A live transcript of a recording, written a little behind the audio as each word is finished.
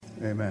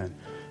Amen.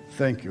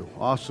 Thank you.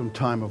 Awesome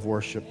time of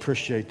worship.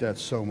 Appreciate that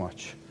so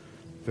much.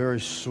 Very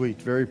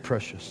sweet, very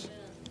precious.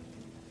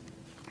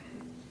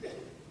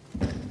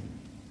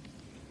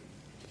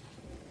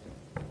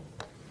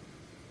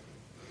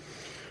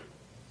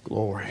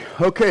 Glory.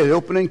 Okay, the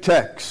opening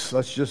text.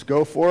 Let's just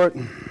go for it.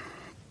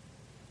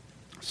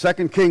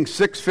 2 Kings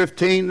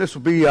 6:15. This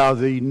will be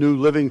the New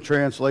Living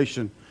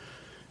Translation.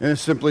 And it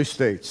simply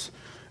states,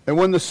 "And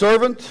when the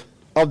servant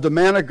of the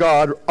man of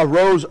God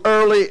arose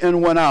early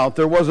and went out,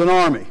 there was an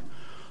army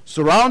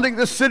surrounding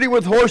the city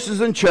with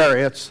horses and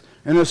chariots.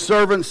 And his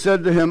servant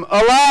said to him,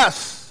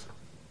 'Alas,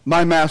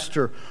 my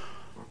master,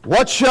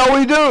 what shall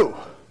we do?'"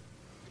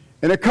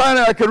 And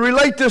I could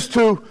relate this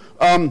to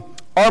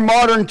our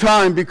modern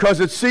time, because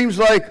it seems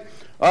like,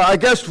 I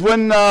guess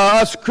when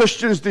us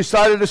Christians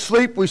decided to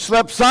sleep, we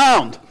slept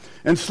sound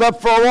and slept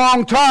for a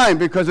long time,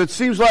 because it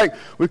seems like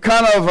we're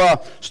kind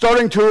of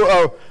starting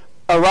to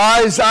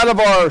arise out of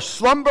our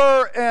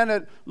slumber, and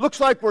it looks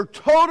like we're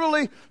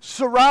totally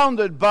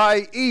surrounded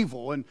by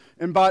evil, and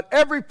about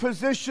every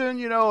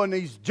position, and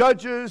these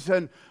judges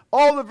and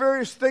all the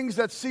various things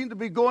that seem to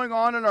be going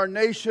on in our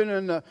nation,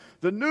 and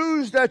the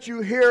news that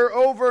you hear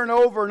over and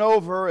over and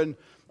over. And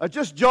I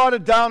just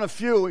jotted down a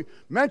few. We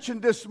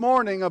mentioned this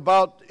morning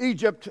about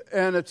Egypt,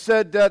 and it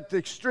said that the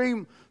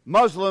extreme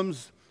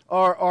Muslims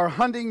are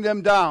hunting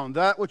them down.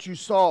 That what you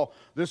saw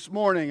this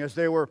morning as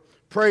they were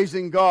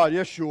praising God,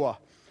 Yeshua.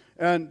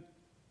 And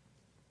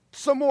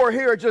some more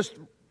here, just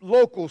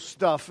local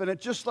stuff. And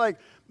it's just like,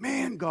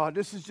 man, God,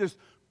 this is just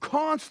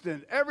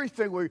constant.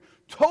 Everything. We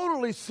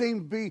totally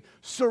seem to be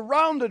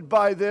surrounded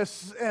by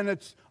this, and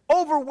it's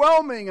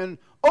overwhelming and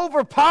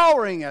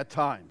overpowering at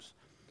times.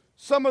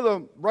 Some of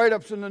the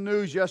write-ups in the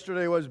news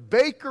yesterday was,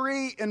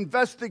 "Bakery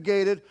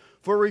investigated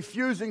for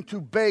refusing to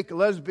bake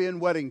lesbian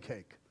wedding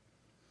cake."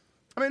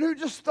 I mean, who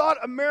just thought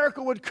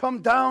America would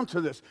come down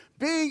to this?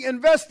 Being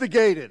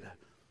investigated.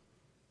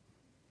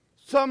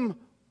 Some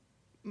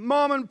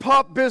mom and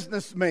pop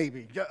business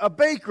maybe, a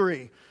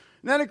bakery.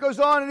 And then it goes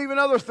on, and even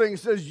other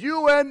things. It says,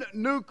 "UN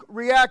nuke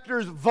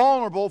reactors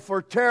vulnerable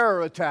for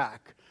terror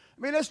attack."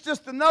 I mean, it's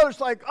just another, it's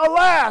like,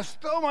 alas,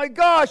 oh my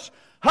gosh,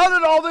 how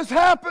did all this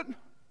happen?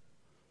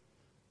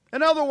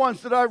 And other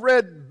ones that I've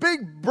read,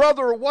 "Big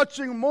Brother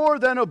watching more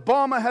than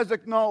Obama has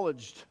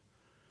acknowledged."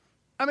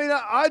 I mean,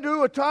 I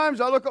do at times.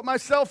 I look at my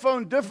cell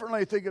phone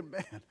differently, thinking,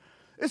 man,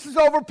 this is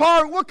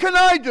overpowering. What can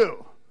I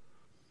do?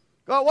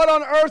 God, what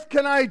on earth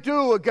can I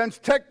do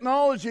against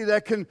technology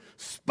that can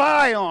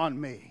spy on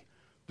me,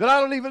 that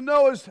I don't even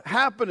know is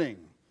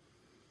happening?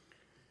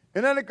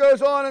 And then it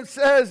goes on and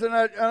says, and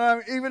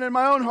I'm, even in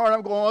my own heart,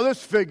 I'm going, well,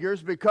 this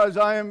figures, because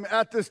I am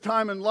at this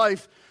time in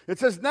life. It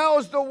says, now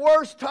is the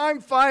worst time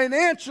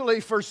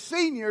financially for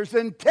seniors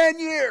in 10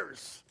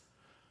 years.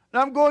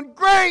 And I'm going,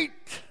 great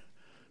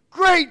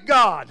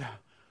God.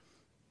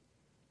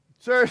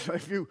 Seriously,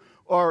 if you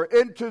are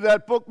into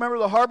that book, remember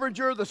The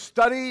Harbinger, the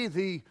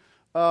study,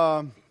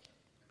 I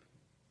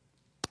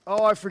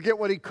forget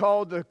what he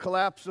called the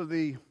collapse of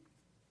the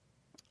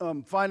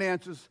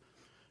finances.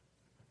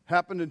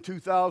 Happened in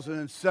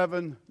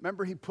 2007.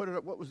 Remember he put it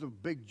up, what was the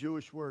big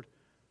Jewish word?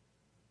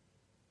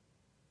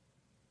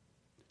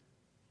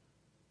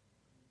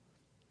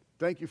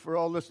 Thank you for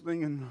all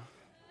listening. And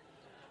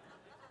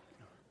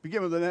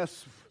begin with an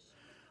S.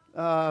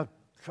 I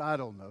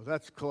don't know.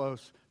 That's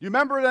close. You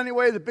remember it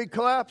anyway, the big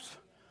collapse?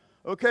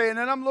 Okay, and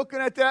then I'm looking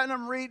at that and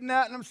I'm reading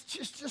that, and it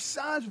just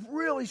sounds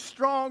really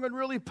strong and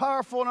really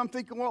powerful. And I'm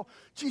thinking, well,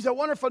 geez, I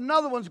wonder if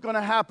another one's going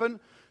to happen.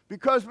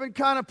 Because I've been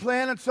kind of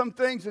planning some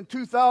things. In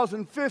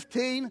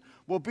 2015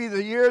 will be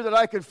the year that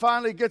I could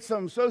finally get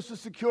some Social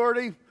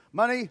Security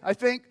money, I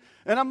think.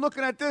 And I'm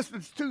looking at this,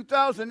 it's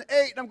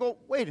 2008, and I'm going,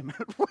 wait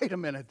a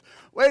minute.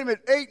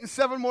 8 and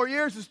 7 more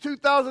years is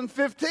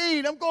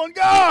 2015. I'm going,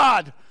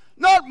 God,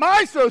 not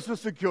my Social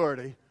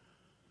Security.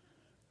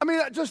 I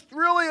mean, just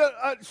really,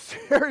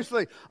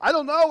 seriously, I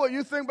don't know what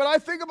you think, but I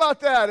think about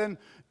that. And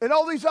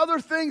all these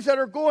other things that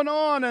are going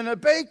on, and a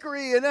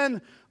bakery, and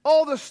then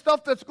all the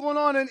stuff that's going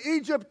on in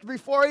Egypt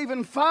before I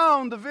even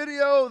found the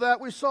video that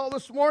we saw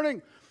this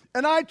morning.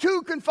 And I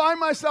too can find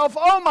myself,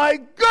 oh my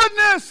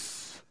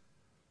goodness,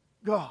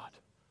 God,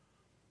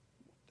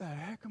 what the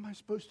heck am I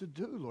supposed to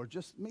do, Lord?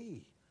 Just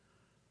me.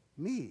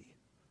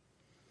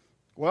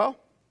 Well,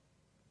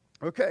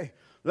 okay,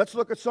 let's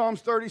look at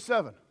Psalms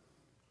 37.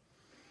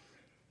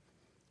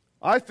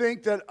 I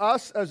think that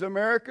us as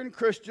American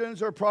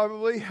Christians are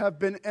probably have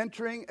been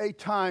entering a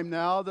time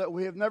now that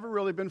we have never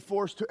really been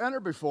forced to enter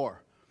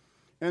before.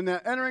 And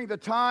that entering the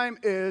time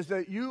is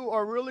that you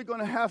are really going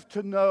to have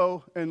to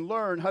know and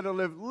learn how to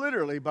live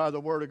literally by the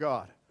Word of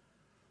God.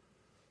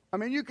 I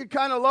mean, you could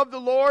kind of love the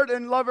Lord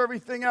and love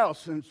everything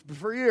else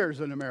for years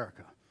in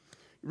America.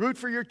 Root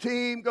for your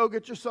team, go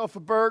get yourself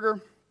a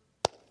burger,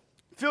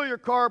 fill your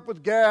car up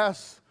with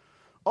gas,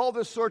 all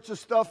this sorts of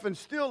stuff, and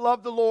still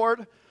love the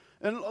Lord.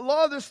 And a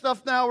lot of this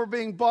stuff now we're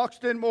being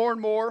boxed in more and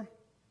more.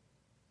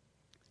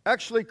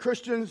 Actually,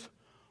 Christians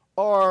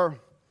are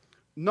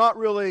not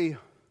really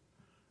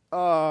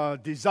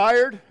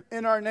desired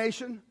in our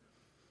nation.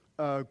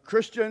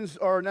 Christians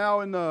are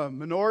now in the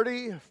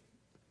minority.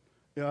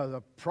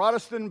 The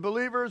Protestant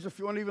believers, if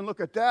you want to even look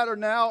at that, are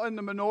now in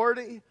the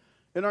minority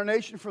in our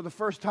nation for the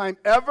first time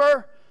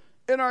ever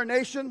in our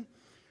nation.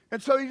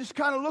 And so you just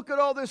kind of look at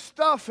all this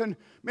stuff, and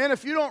man,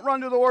 if you don't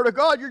run to the Word of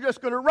God, you're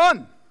just going to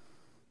run.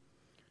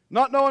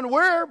 Not knowing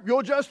where,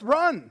 you'll just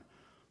run.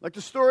 Like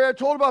the story I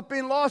told about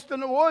being lost in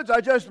the woods.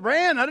 I just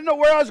ran. I didn't know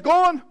where I was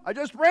going. I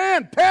just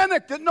ran,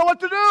 panicked, didn't know what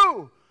to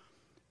do.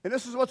 And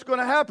this is what's going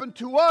to happen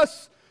to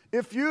us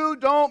if you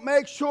don't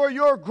make sure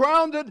you're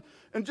grounded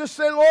and just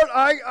say, Lord,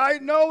 I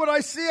know what I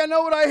see, I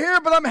know what I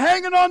hear, but I'm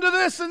hanging on to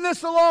this and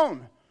this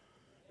alone.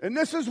 And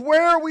this is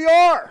where we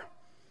are.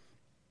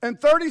 And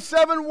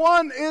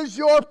 37:1 is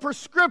your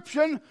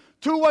prescription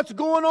to what's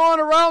going on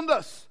around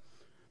us.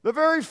 The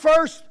very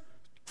first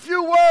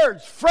few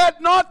words, fret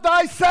not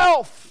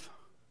thyself.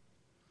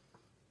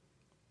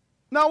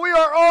 Now, we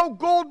are all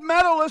gold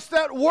medalists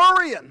at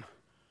worrying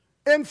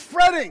and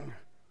fretting.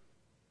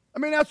 I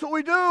mean, that's what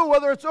we do,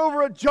 whether it's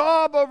over a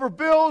job, over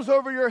bills,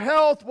 over your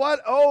health,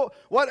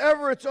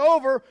 whatever it's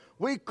over,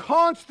 we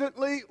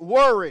constantly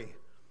worry.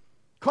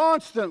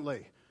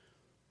 Constantly.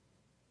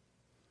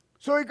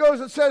 So he goes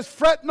and says,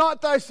 fret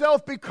not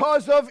thyself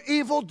because of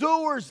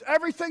evildoers.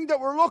 Everything that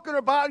we're looking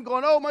about and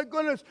going, oh my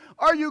goodness,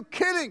 are you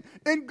kidding?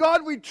 In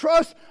God we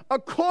trust. A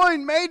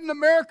coin made in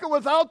America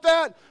without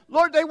that.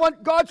 Lord, they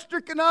want God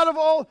stricken out of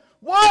all.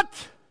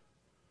 What?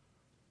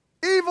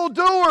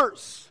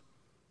 Evildoers.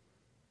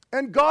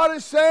 And God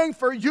is saying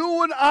for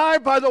you and I,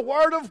 by the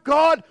word of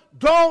God,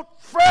 don't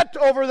fret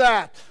over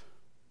that.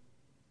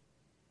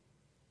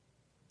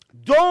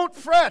 Don't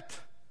fret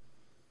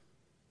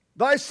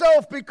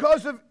thyself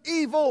because of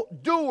evil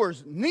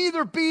doers.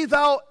 Neither be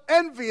thou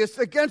envious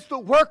against the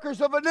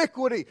workers of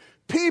iniquity.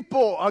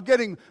 People are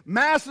getting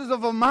masses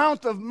of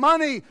amount of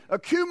money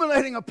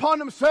accumulating upon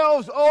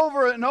themselves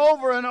over and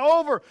over and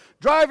over,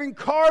 driving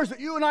cars that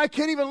you and I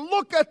can't even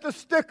look at the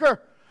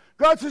sticker.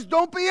 God says,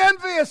 don't be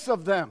envious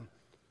of them.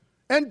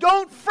 And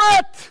don't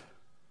fret.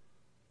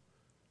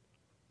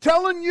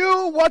 Telling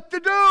you what to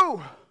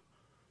do.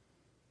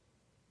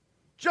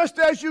 Just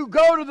as you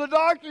go to the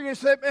doctor and you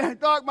say, man,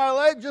 doc, my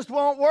leg just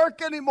won't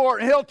work anymore.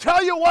 And he'll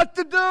tell you what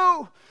to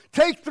do.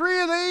 Take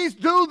 3 of these,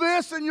 do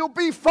this, and you'll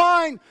be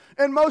fine.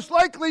 And most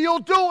likely you'll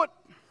do it.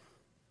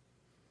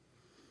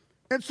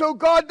 And so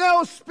God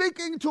now is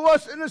speaking to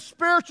us in a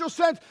spiritual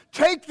sense.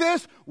 Take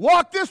this,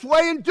 walk this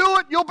way, and do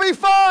it. You'll be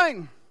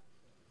fine.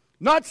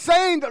 Not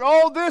saying that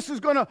all this is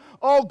going to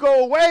all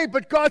go away,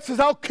 but God says,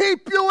 I'll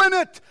keep you in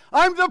it.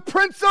 I'm the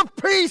Prince of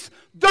Peace.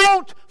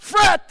 Don't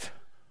fret.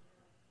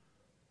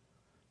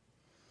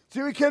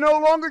 See, we can no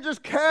longer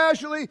just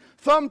casually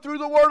thumb through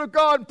the Word of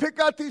God and pick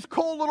out these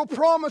cool little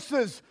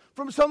promises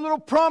from some little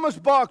promise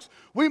box.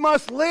 We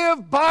must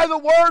live by the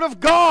Word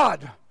of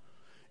God.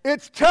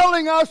 It's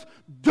telling us,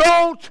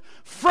 don't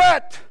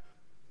fret.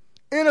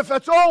 And if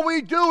that's all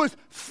we do is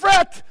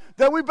fret,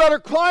 then we better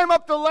climb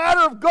up the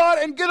ladder of God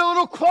and get a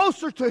little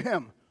closer to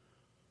Him.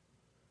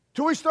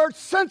 Till we start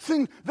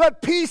sensing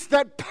that peace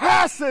that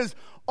passes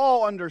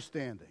all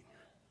understanding.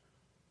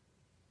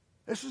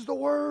 This is the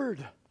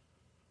Word.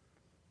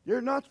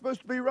 You're not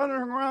supposed to be running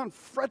around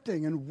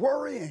fretting and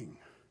worrying.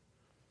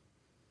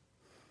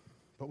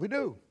 But we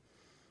do,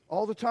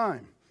 all the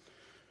time.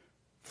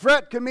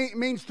 Fret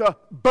means to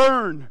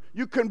burn.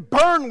 You can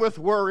burn with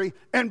worry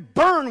and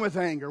burn with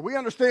anger. We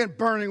understand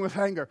burning with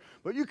anger.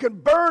 But you can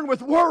burn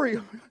with worry.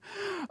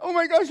 Oh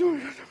my gosh, oh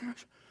my gosh, oh my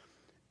gosh.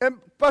 And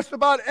just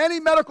about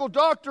any medical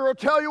doctor will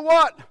tell you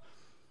what?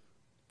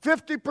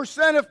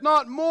 50%, if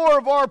not more,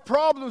 of our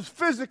problems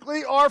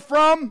physically are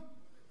from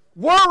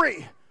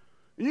worry.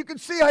 You can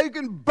see how you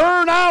can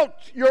burn out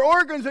your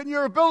organs and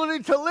your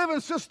ability to live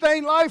and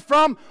sustain life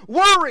from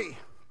worry.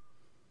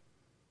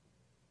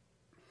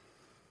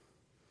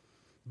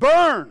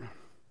 Burn.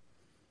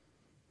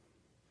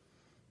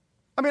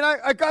 I mean,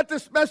 I got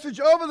this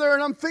message over there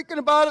and I'm thinking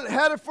about it,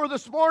 had it for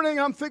this morning.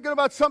 I'm thinking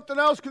about something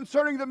else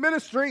concerning the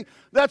ministry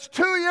that's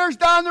 2 years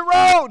down the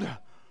road.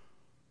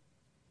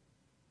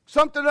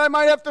 Something I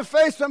might have to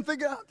face. I'm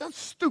thinking, oh, that's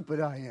stupid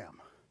I am.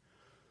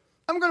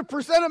 I'm going to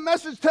present a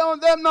message telling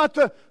them not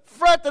to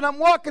fret, and I'm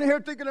walking here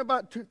thinking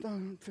about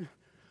 2002.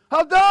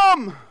 How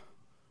dumb!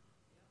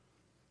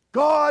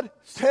 God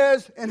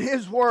says in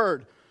His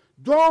Word,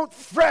 don't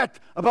fret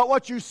about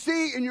what you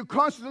see and you're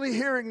constantly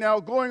hearing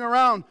now going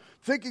around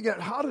thinking,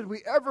 how did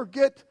we ever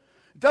get?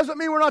 It doesn't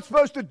mean we're not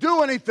supposed to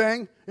do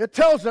anything. It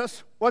tells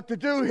us what to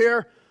do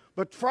here,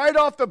 but right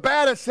off the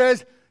bat it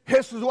says,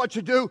 this is what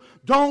you do.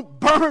 Don't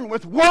burn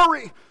with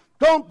worry.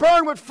 Don't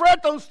burn with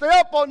fret. Don't stay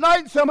up all night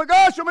and say, oh my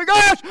gosh,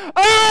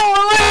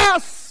 oh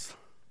alas!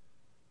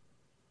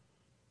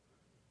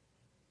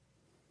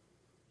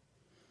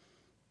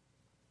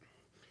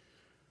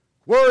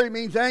 Worry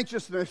means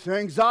anxiousness,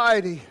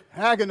 anxiety,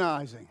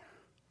 agonizing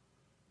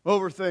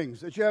over things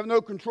that you have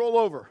no control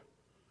over.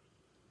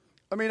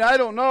 I mean, I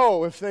don't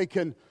know if they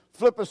can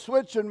flip a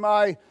switch and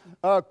my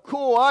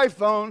cool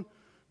iPhone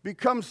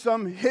becomes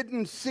some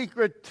hidden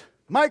secret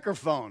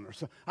microphone or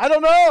something. I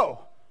don't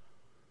know.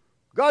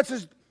 God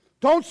says,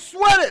 don't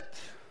sweat it.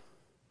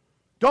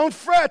 Don't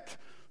fret.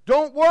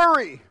 Don't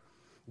worry.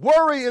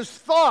 Worry is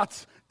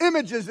thoughts,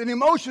 images, and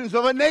emotions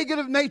of a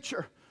negative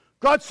nature.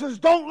 God says,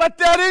 don't let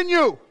that in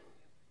you.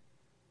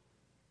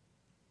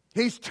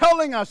 He's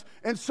telling us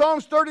in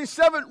Psalms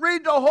 37,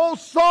 read the whole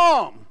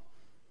psalm.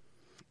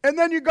 And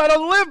then you got to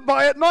live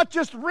by it, not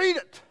just read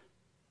it.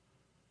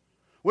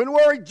 When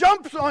worry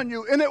jumps on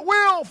you, and it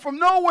will from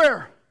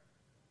nowhere.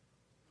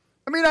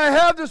 I mean, I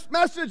have this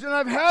message, and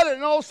I've had it,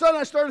 and all of a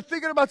sudden I started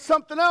thinking about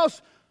something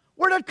else.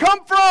 Where did it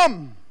come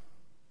from?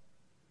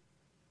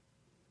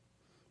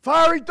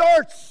 Fiery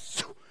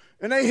darts.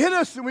 And they hit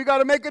us, and we got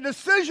to make a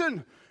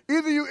decision.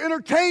 Either you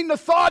entertain the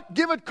thought,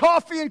 give it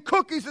coffee and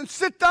cookies, and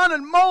sit down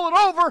and mull it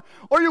over,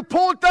 or you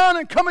pull it down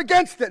and come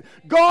against it.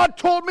 God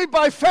told me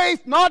by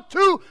faith not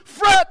to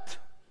fret.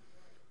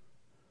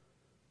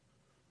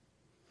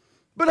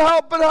 But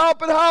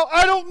how?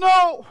 I don't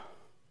know.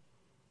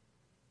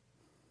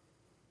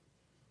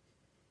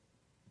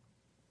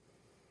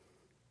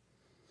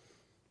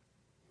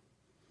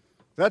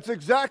 That's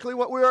exactly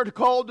what we are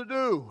called to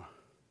do.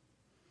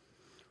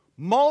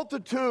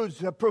 Multitudes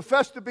that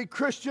profess to be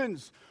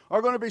Christians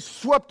are going to be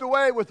swept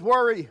away with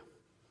worry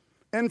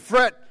and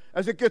fret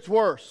as it gets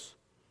worse.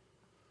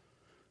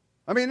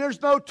 I mean,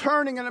 there's no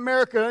turning in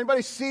America.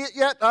 Anybody see it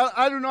yet?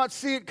 I do not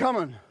see it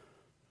coming.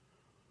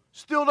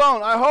 Still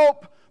don't. I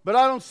hope, but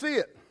I don't see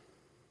it.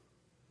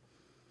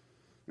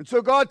 And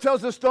so God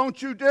tells us,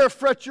 don't you dare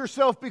fret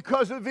yourself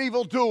because of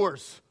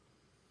evildoers.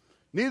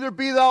 Neither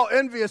be thou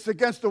envious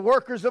against the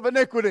workers of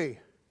iniquity.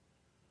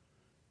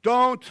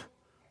 Don't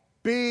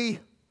be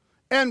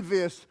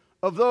envious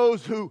of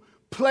those who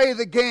play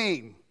the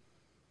game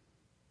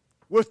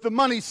with the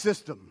money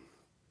system.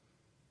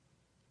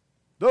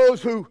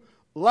 Those who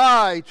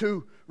lie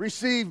to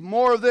receive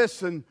more of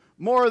this and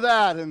more of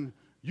that, and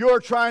you're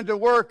trying to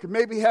work and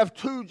maybe have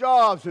 2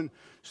 jobs and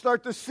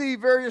start to see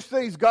various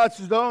things. God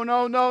says,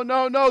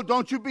 no,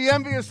 don't you be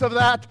envious of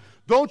that.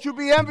 Don't you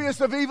be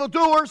envious of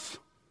evildoers.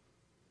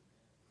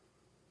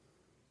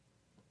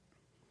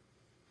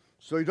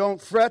 So you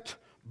don't fret,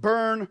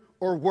 burn,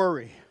 or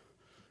worry.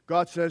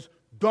 God says,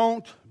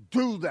 don't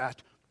do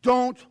that.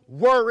 Don't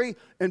worry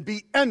and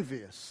be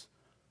envious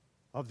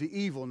of the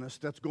evilness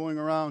that's going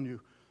around you.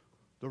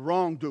 The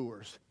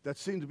wrongdoers that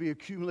seem to be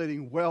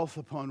accumulating wealth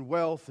upon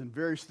wealth and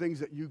various things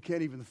that you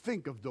can't even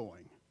think of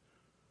doing.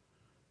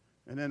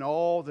 And then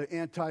all the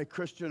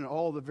anti-Christian and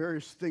all the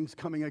various things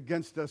coming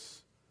against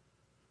us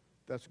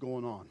that's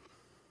going on.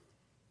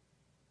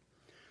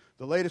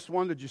 The latest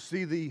one, did you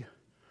see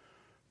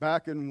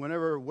back in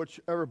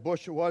whichever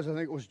Bush it was, I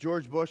think it was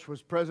George Bush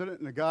was president,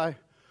 and the guy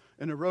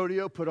in the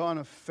rodeo put on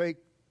a fake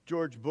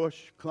George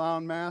Bush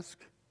clown mask.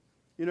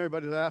 You know,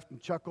 everybody laughed and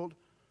chuckled.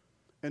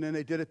 And then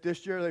they did it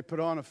this year. They put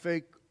on a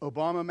fake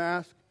Obama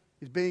mask.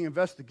 He's being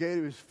investigated.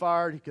 He was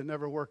fired. He can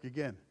never work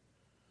again.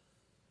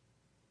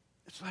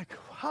 It's like,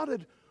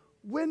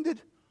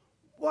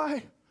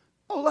 why?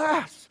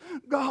 Alas,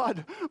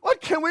 God, what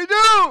can we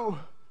do?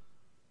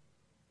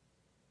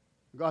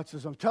 God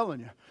says, I'm telling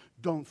you,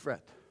 don't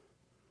fret.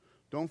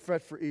 Don't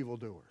fret for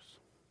evildoers.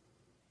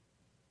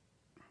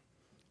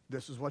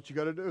 This is what you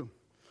got to do,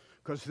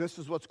 because this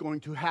is what's going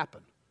to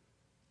happen.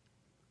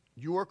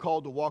 You are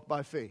called to walk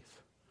by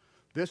faith.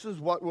 This is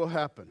what will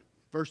happen.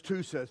 Verse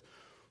 2 says,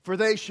 for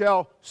they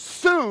shall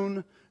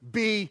soon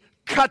be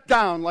cut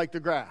down like the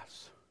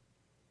grass.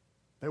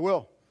 They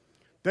will.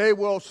 They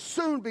will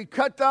soon be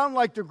cut down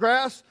like the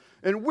grass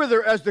and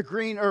wither as the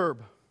green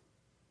herb.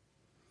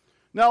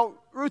 Now,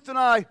 Ruth and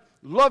I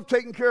love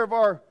taking care of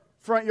our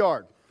front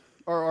yard,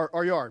 or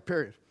our yard,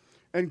 period.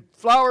 And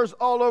flowers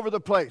all over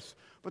the place.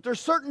 But there's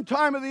a certain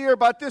time of the year,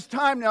 about this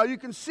time now, you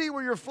can see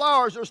where your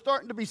flowers are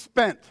starting to be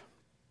spent.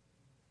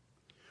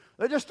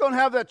 They just don't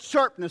have that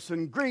sharpness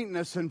and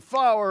greenness and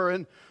flower,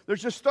 and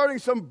there's just starting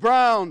some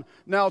brown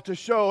now to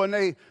show. And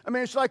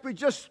it's like we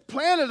just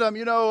planted them,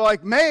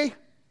 like May,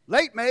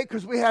 late May,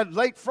 because we had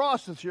late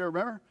frost this year,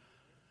 remember?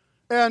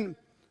 And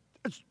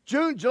it's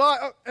June,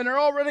 July, and they're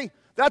already,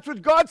 that's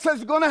what God says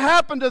is going to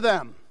happen to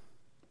them.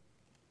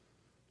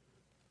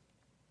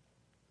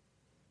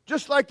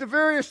 Just like the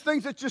various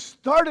things that just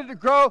started to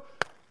grow,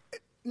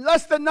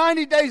 less than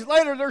 90 days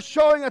later, they're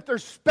showing that they're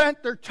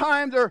spent their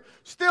time. They're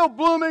still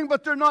blooming,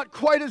 but they're not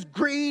quite as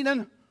green.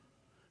 And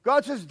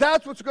God says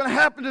that's what's going to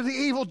happen to the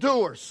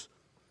evildoers.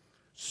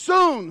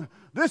 Soon,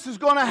 this is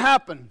going to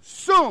happen.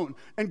 Soon.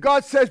 And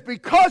God says,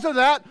 because of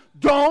that,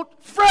 don't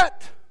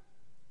fret.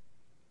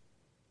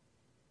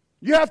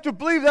 You have to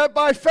believe that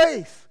by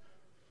faith.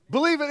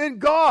 Believe it in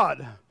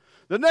God.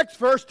 The next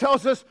verse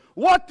tells us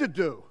what to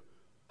do.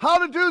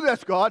 How to do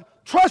this, God?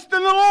 Trust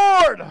in the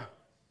Lord.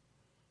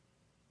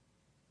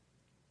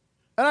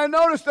 And I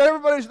noticed that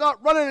everybody's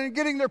not running and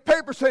getting their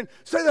paper saying,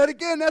 say that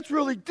again, that's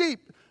really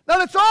deep. Now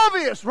that's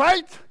obvious,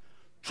 right?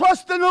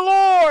 Trust in the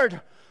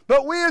Lord.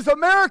 But we as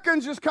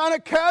Americans just kind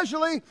of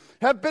casually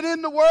have been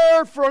in the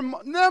Word for a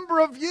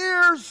number of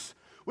years.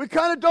 We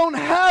kind of don't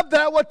have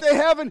that, what they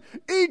have in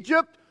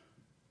Egypt,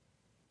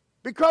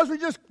 because we're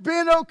just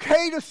being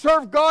okay to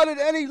serve God at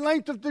any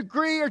length of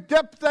degree or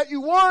depth that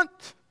you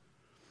want.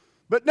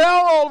 But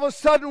now all of a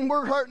sudden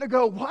we're starting to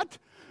go, what?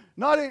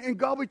 Not in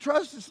God we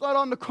trust, it's not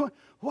on the coin.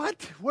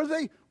 What? What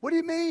do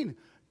you mean?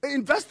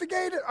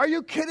 Investigate it? Are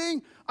you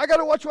kidding? I got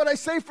to watch what I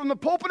say from the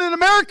pulpit in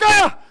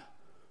America.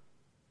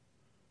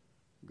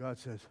 God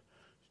says,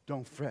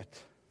 don't fret.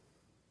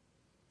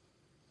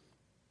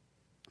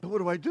 But what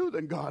do I do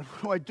then, God?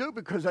 What do I do?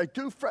 Because I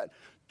do fret.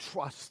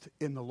 Trust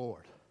in the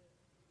Lord.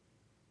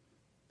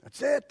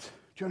 That's it.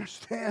 Do you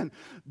understand?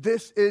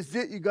 This is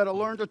it. You got to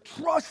learn to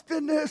trust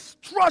in this.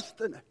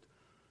 Trust in it.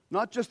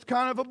 Not just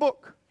kind of a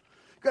book.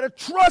 You got to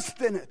trust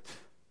in it.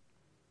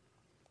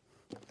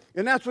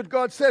 And that's what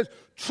God says.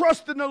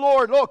 Trust in the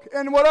Lord. Look,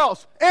 and what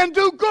else? And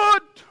do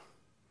good.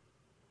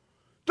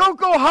 Don't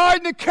go hide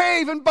in a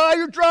cave and buy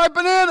your dry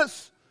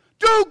bananas.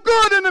 Do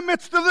good in the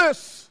midst of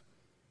this.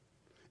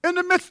 In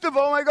the midst of,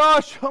 oh my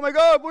gosh, oh my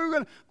God, where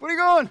are you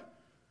going?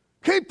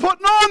 Keep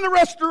putting on the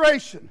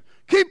restoration.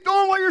 Keep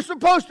doing what you're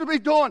supposed to be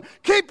doing.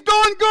 Keep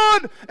doing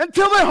good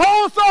until they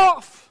haul us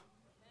off.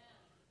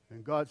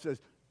 And God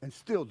says, and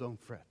still don't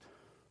fret.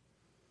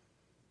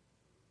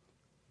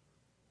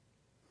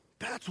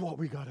 That's what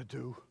we got to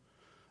do.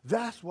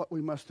 That's what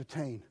we must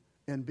attain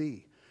and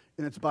be.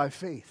 And it's by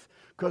faith.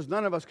 Because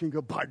none of us can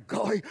go, by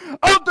golly,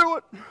 I'll do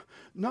it.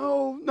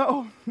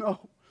 No.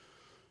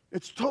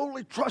 It's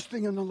totally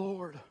trusting in the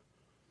Lord.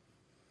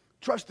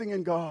 Trusting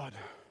in God.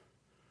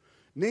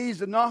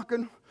 Knees a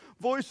knocking,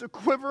 voice a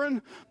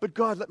quivering, but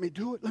God, let me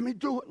do it. Let me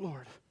do it,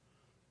 Lord.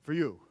 For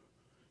you.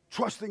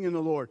 Trusting in the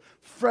Lord.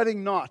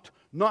 Fretting not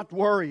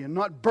worrying,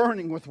 not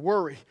burning with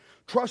worry.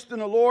 Trust in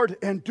the Lord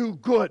and do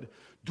good.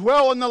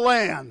 Dwell in the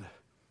land.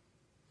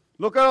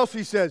 Look what else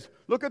he says.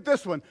 Look at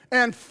this one.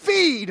 And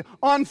feed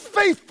on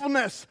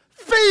faithfulness.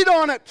 Feed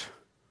on it.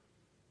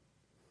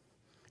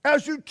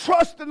 As you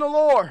trust in the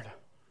Lord.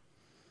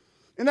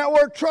 And that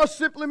word trust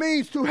simply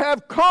means to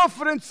have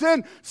confidence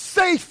in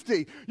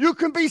safety. You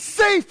can be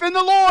safe in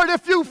the Lord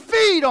if you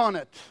feed on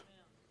it.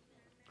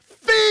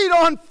 Feed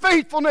on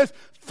faithfulness.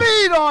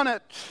 Feed on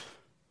it.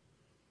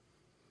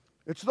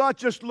 It's not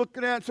just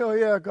looking at it and saying, oh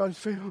yeah, God's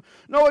faithful.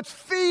 No, it's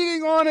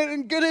feeding on it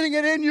and getting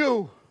it in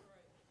you.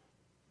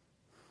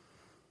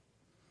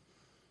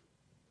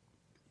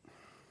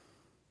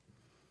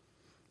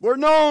 We're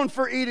known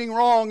for eating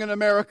wrong in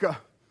America.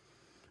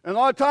 And a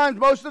lot of times,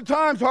 most of the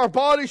times, our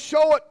bodies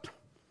show it.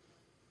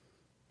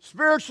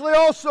 Spiritually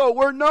also,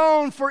 we're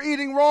known for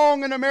eating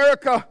wrong in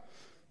America.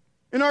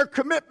 And our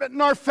commitment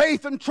and our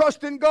faith and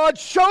trust in God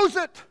shows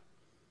it.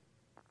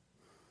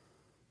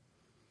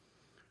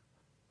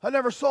 I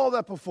never saw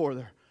that before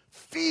there.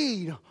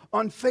 Feed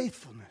on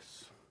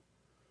faithfulness.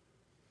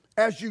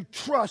 As you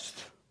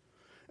trust,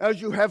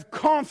 as you have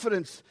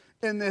confidence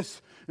in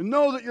this, and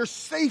know that your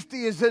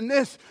safety is in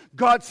this,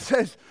 God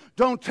says,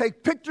 don't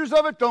take pictures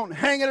of it, don't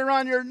hang it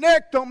around your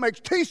neck, don't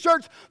make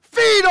t-shirts,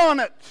 feed on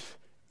it,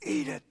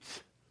 eat it.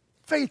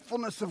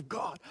 Faithfulness of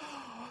God.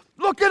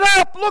 Look it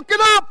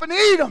up and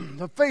eat them.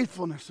 The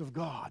faithfulness of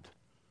God.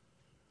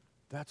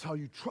 That's how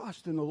you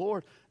trust in the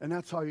Lord, and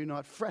that's how you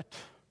not fret.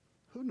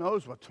 Who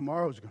knows what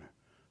tomorrow's going to,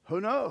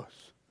 who knows?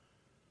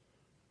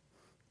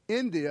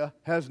 India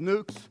has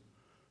nukes.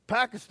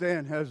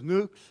 Pakistan has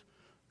nukes.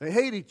 They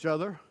hate each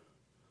other.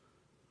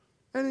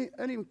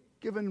 Any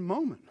given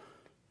moment.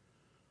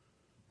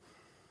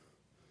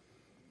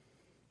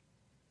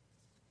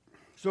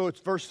 So it's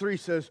verse 3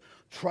 says,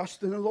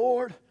 trust in the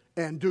Lord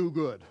and do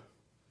good.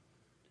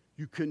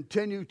 You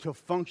continue to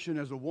function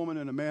as a woman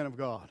and a man of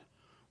God.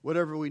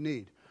 Whatever we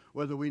need.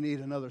 Whether we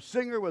need another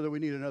singer, whether we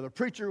need another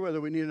preacher, whether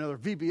we need another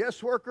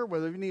VBS worker,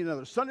 whether we need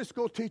another Sunday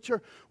school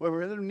teacher, whether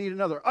we need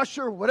another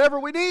usher, whatever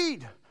we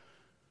need.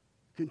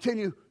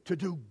 Continue to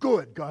do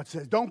good, God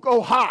says. Don't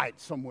go hide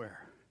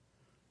somewhere.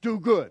 Do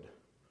good.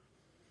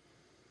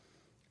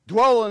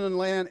 Dwell in the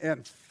land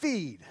and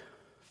feed.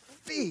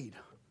 Feed.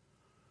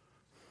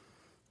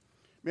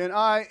 Man,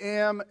 I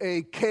am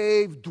a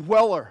cave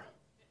dweller.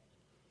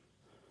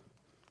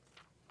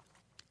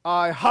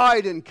 I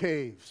hide in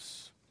caves.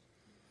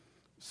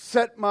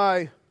 Set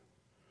my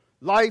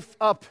life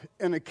up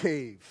in a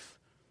cave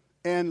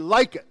and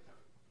like it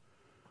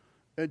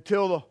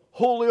until the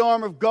holy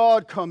arm of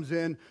God comes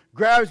in,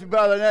 grabs me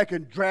by the neck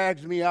and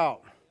drags me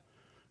out.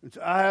 And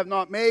so I have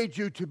not made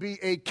you to be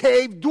a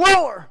cave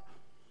dweller.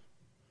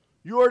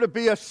 You are to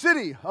be a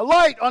city, a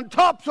light on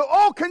top so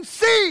all can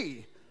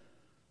see.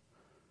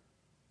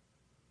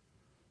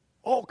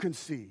 All can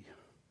see.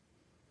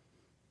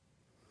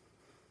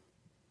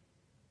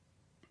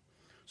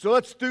 So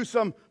let's do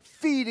some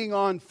feeding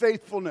on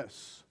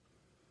faithfulness.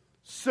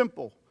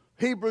 Simple.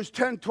 Hebrews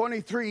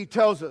 10:23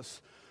 tells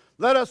us,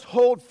 let us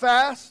hold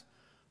fast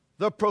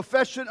the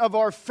profession of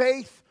our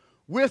faith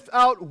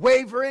without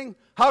wavering.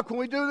 How can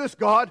we do this,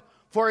 God?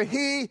 For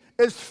he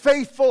is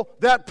faithful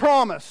that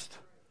promised.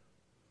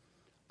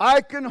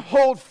 I can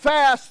hold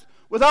fast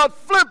without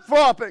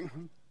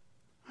flip-flopping.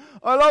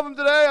 I love him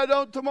today, I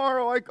don't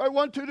tomorrow. I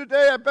want to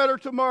today, I better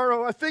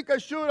tomorrow. I think I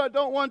should, I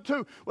don't want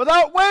to.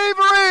 Without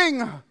wavering.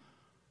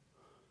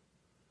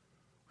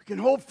 We can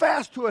hold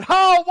fast to it.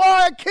 How?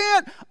 Why? I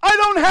can't. I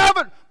don't have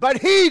it.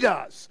 But he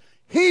does.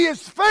 He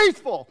is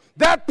faithful.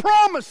 That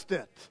promised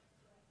it.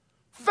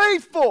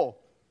 Faithful.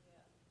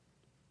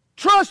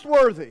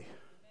 Trustworthy.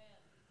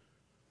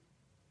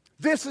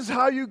 This is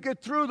how you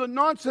get through the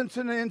nonsense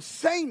and the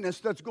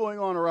insaneness that's going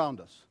on around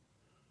us.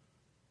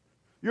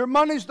 Your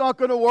money's not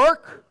going to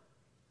work.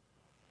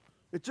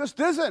 It just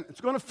isn't.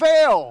 It's going to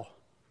fail.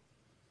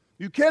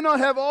 You cannot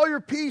have all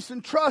your peace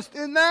and trust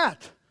in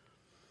that.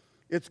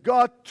 It's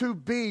got to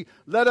be,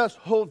 let us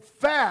hold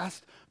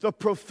fast the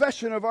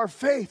profession of our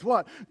faith.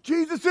 What?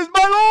 Jesus is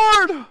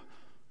my Lord.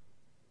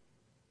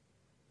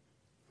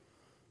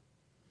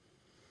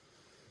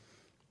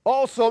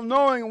 Also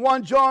knowing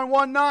 1 John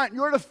 1:9,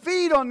 you're to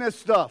feed on this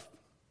stuff.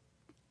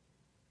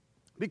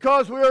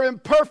 Because we are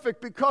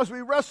imperfect, because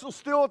we wrestle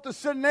still with the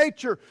sin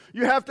nature,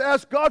 you have to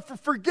ask God for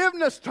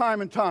forgiveness time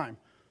and time.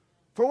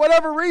 For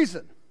whatever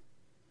reason.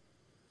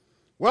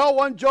 Well,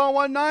 1 John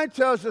 1:9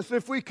 tells us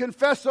if we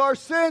confess our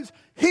sins,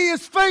 He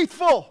is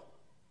faithful.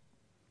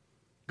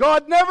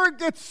 God never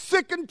gets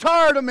sick and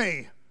tired of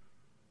me.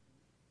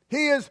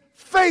 He is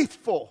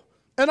faithful.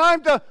 And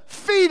I'm to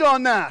feed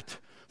on that.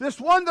 This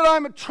one that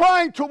I'm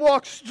trying to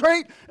walk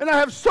straight, and I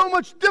have so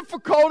much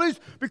difficulties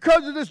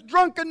because of this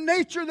drunken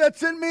nature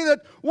that's in me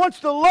that wants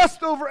to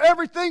lust over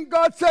everything.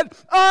 God said,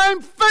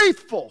 I'm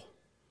faithful.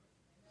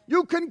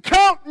 You can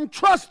count and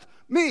trust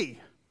me.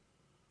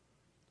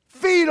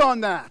 Feed on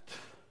that.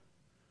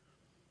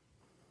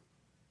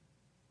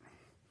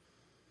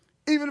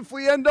 Even if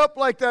we end up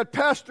like that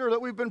pastor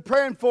that we've been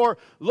praying for,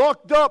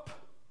 locked up.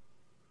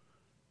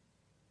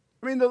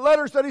 I mean, the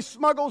letters that he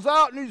smuggles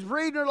out and he's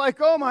reading are like,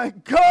 oh my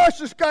gosh,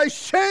 this guy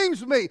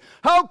shames me.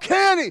 How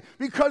can he?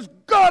 Because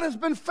God has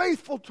been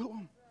faithful to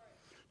him.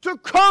 To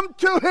come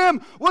to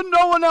him when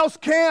no one else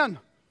can.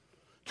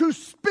 To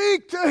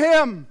speak to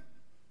him.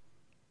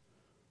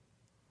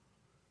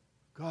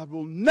 God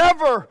will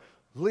never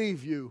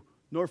leave you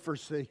nor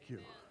forsake you.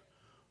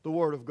 The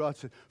Word of God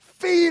said,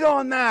 feed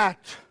on that.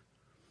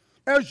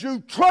 As you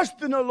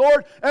trust in the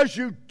Lord, as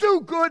you do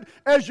good,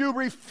 as you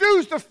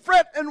refuse to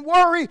fret and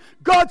worry,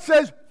 God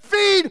says,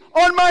 feed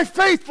on my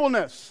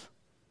faithfulness.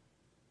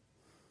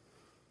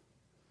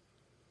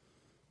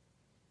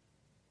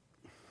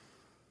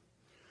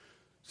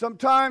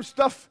 Sometimes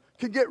stuff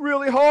can get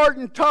really hard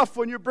and tough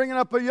when you're bringing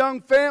up a young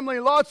family,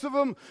 lots of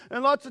them,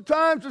 and lots of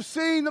times I've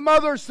seen the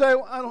mothers say,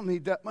 well, I don't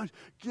need that much,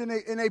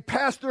 and they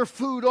pass their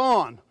food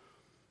on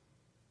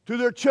to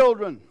their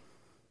children.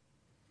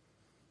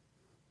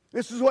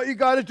 This is what you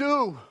got to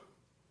do.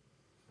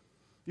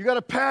 You got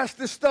to pass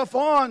this stuff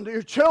on to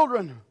your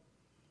children.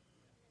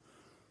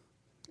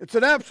 It's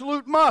an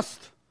absolute must.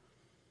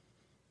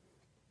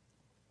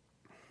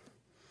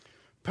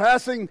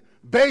 Passing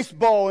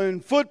baseball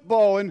and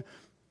football, and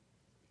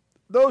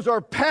those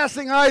are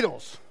passing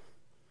idols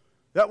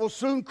that will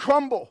soon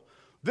crumble.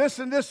 This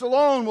and this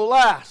alone will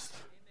last.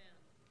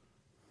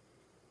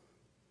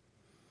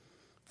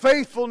 Amen.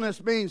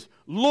 Faithfulness means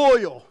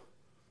loyal,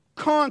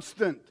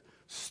 constant,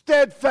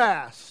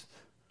 steadfast.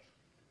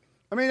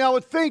 I mean, I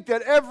would think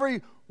that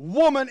every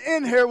woman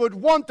in here would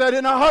want that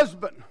in a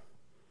husband.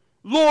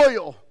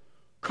 Loyal,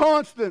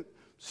 constant,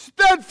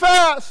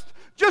 steadfast.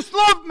 Just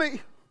love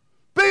me.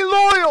 Be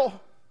loyal.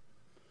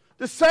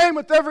 The same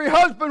with every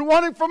husband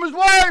wanting from his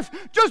wife.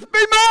 Just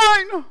be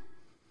mine.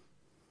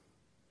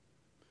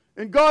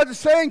 And God is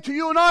saying to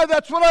you and I,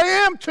 that's what I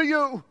am to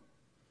you.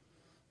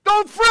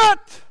 Don't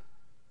fret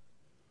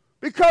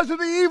because of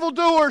the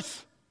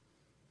evildoers.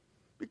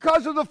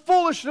 Because of the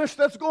foolishness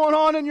that's going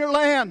on in your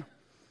land.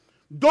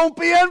 Don't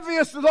be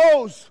envious of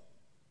those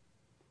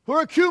who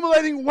are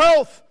accumulating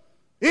wealth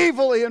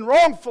evilly and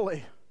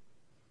wrongfully.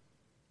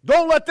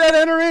 Don't let that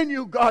enter in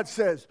you, God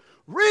says.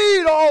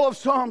 Read all of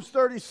Psalms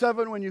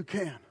 37 when you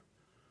can.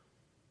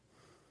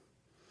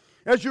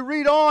 As you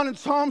read on in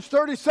Psalms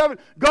 37,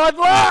 God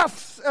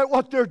laughs at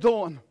what they're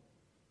doing.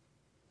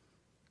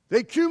 They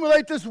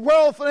accumulate this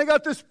wealth and they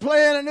got this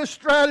plan and this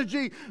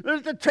strategy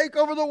to take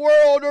over the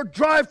world or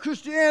drive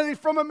Christianity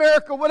from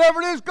America,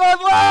 whatever it is.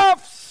 God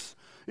laughs.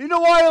 You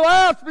know why He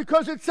laughs?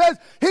 Because it says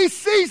He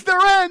sees their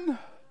end.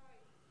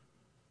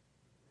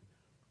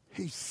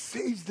 He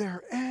sees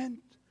their end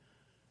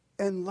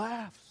and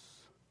laughs.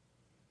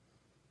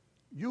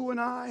 You and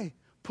I,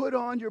 put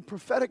on your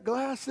prophetic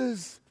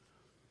glasses.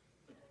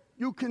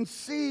 You can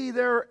see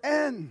their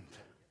end.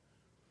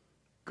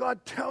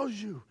 God tells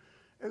you.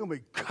 They're going to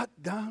be cut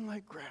down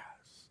like grass.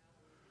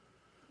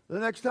 The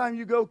next time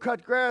you go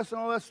cut grass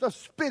and all that stuff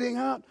spitting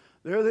out,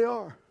 there they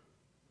are.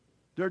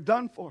 They're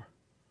done for.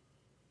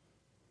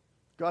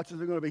 God says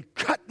they're going to be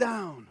cut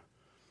down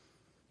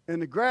in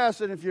the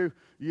grass, and if you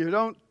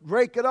don't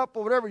rake it up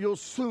or whatever, you'll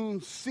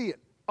soon see it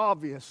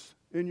obvious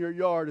in your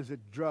yard as it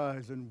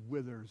dries and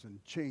withers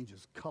and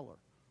changes color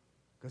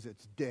because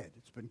it's dead.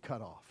 It's been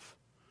cut off.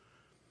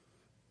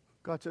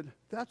 God said,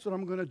 that's what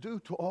I'm going to do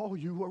to all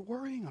you are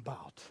worrying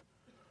about.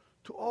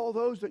 To all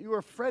those that you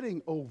are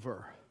fretting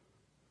over.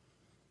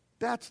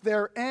 That's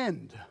their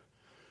end.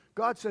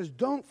 God says,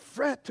 don't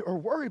fret or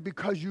worry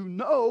because you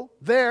know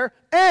their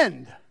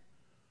end.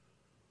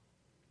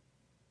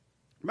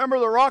 Remember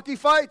the Rocky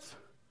fights?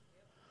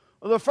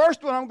 The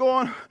first one, I'm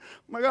going, oh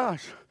my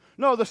gosh.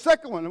 No, the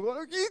second one, I'm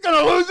going, you're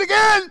going to lose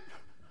again.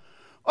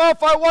 Oh,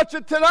 if I watch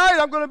it tonight,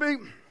 I'm going to be,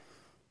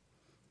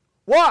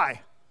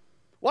 why?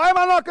 Why am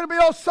I not going to be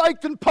all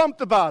psyched and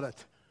pumped about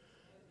it?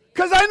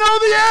 Because I know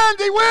the end.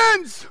 He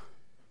wins.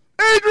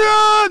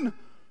 Adrian!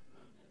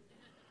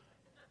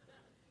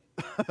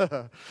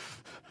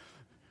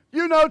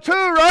 You know too,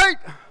 right?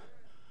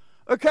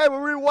 Okay,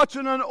 well, we were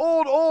watching an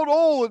old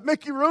with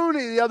Mickey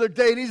Rooney the other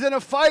day, and he's in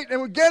a fight,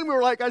 and again, we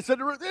were like, I said,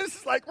 this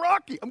is like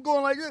Rocky. I'm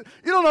going like this.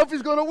 You don't know if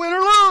he's going to win or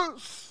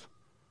lose.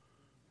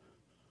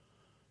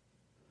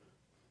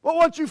 But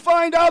once you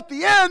find out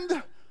the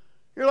end,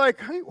 you're like,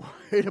 hey,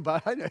 wait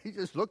about it. He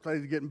just looked like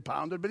he's getting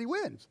pounded, but he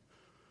wins.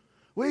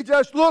 We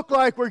just look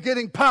like we're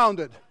getting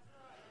pounded,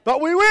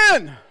 but we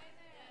win.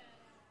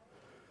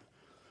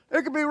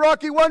 It could be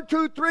Rocky 1,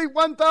 2, 3,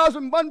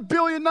 1,000,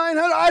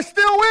 1,900,000,000. I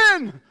still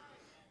win.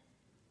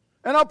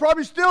 And I'll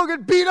probably still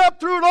get beat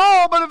up through it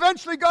all, but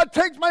eventually God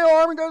takes my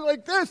arm and goes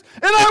like this,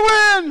 and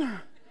I win.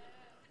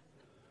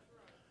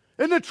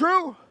 Isn't it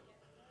true?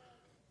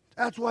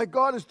 That's why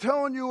God is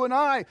telling you and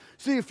I,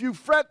 see, if you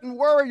fret and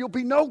worry, you'll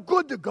be no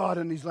good to God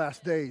in these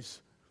last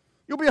days.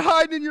 You'll be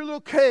hiding in your little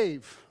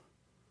cave.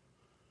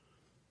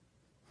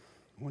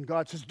 When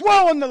God says,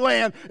 dwell in the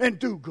land and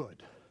do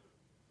good.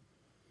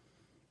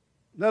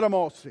 Let them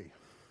all see,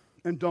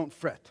 and don't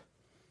fret.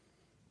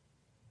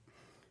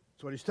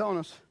 That's what he's telling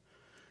us.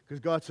 Because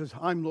God says,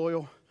 I'm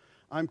loyal,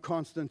 I'm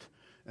constant,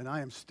 and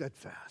I am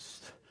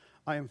steadfast.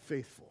 I am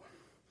faithful.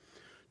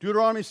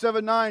 Deuteronomy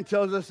 7:9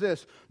 tells us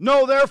this.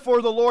 Know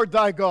therefore the Lord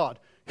thy God.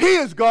 He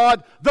is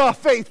God, the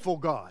faithful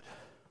God.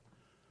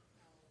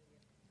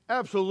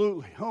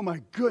 Absolutely. Oh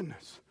my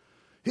goodness.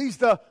 He's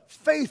the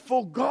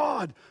faithful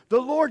God,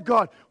 the Lord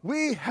God.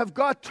 We have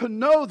got to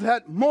know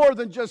that more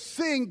than just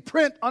seeing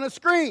print on a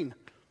screen.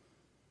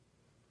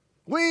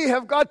 We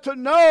have got to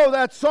know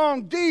that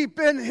song deep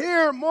in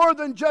here more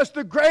than just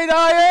the great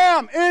I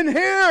am in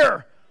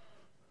here.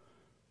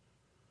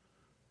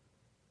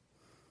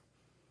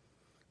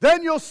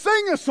 Then you'll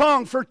sing a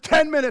song for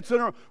 10 minutes in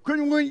a row.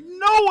 When we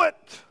know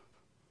it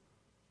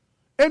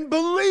and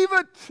believe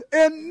it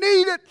and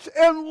need it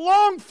and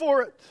long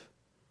for it.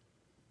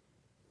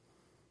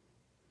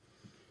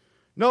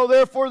 Know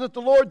therefore that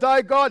the Lord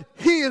thy God,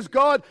 He is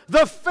God,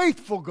 the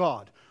faithful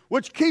God,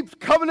 which keeps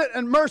covenant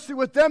and mercy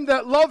with them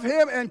that love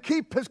Him and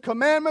keep His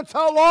commandments.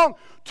 How long?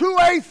 To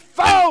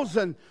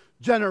 1,000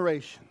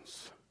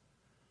 generations.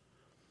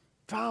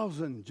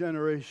 1,000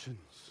 generations.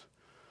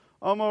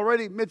 I'm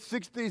already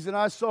mid-60s, and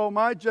I saw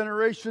my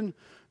generation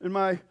and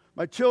my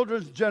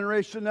children's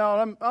generation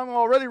now, and I'm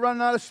already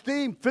running out of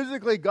steam.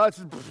 Physically, God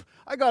says,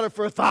 I got it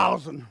for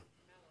 1,000.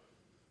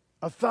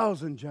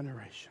 1,000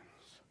 generations.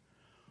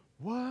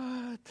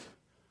 What?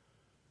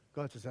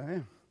 God says, I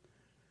am.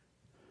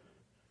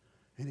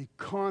 And He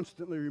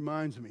constantly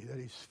reminds me that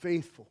He's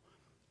faithful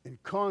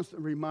and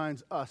constantly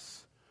reminds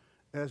us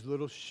as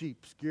little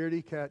sheep,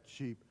 scaredy cat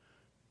sheep,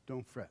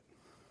 don't fret.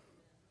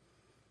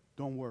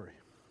 Don't worry.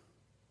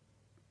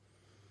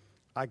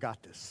 I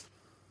got this.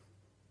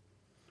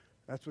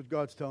 That's what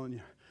God's telling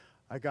you.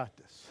 I got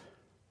this.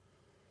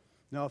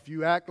 Now, if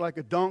you act like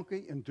a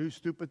donkey and do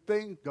stupid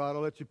things, God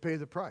will let you pay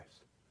the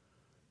price.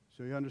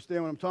 So you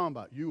understand what I'm talking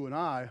about. You and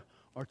I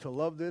are to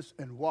love this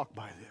and walk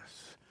by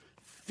this.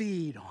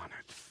 Feed on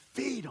it.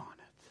 Feed on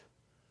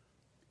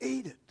it.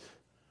 Eat it.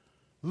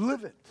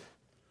 Live it.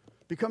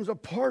 Becomes a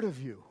part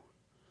of you.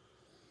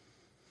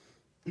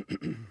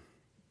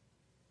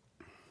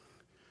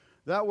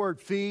 That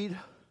word feed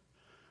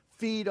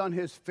on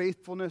His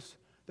faithfulness,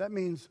 that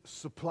means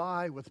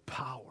supply with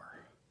power.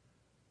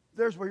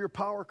 There's where your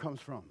power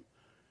comes from.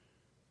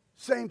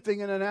 Same thing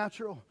in the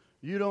natural.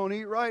 You don't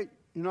eat right,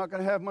 you're not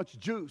going to have much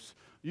juice.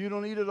 You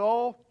don't eat it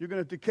all, you're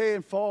going to decay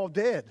and fall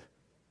dead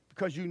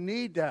because you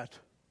need that.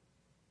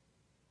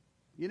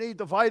 You need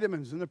the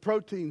vitamins and the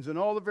proteins and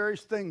all the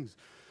various things.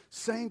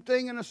 Same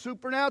thing in the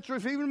supernatural,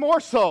 if even more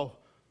so.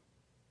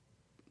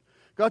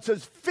 God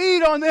says,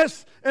 feed on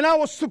this, and I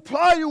will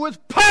supply you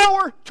with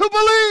power to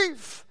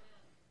believe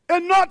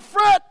and not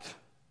fret.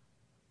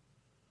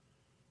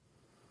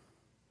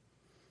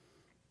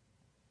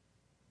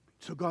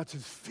 So God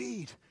says,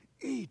 feed,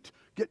 eat,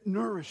 get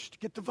nourished,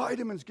 get the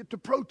vitamins, get the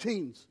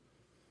proteins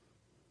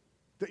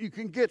that you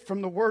can get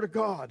from the Word of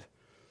God.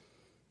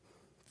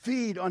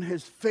 Feed on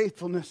His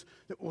faithfulness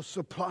that will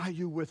supply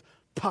you with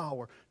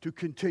power to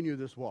continue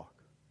this walk.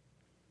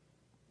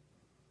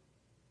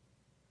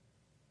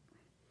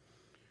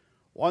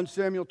 1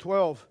 Samuel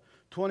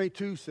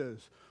 12:22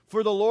 says,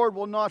 for the Lord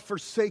will not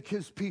forsake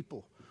His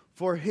people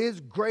for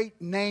His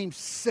great name's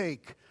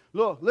sake.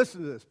 Look,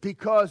 listen to this.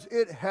 Because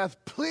it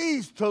hath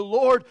pleased the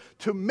Lord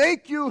to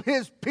make you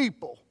His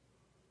people.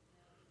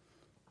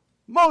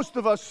 Most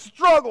of us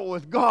struggle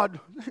with God.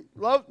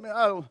 Loves me.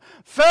 I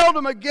failed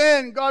Him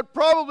again. God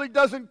probably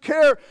doesn't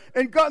care.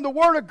 And God, the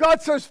Word of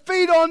God says,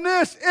 feed on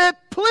this. It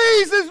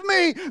pleases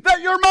me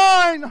that you're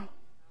mine.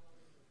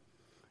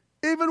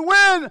 Even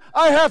when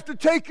I have to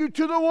take you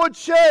to the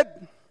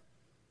woodshed.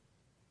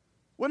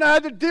 When I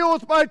had to deal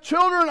with my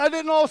children, I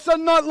didn't all of a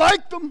sudden not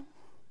like them.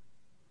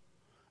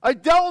 I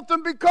dealt with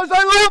them because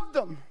I loved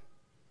them.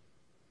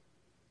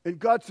 And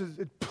God says,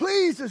 it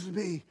pleases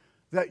me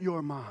that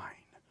you're mine.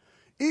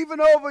 Even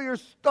over your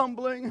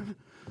stumbling,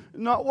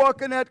 not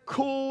walking that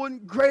cool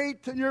and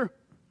great, and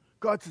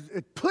God says,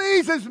 it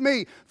pleases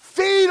me.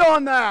 Feed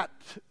on that,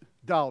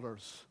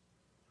 doubters.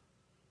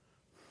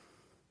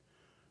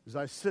 As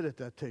I sit at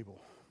that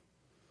table,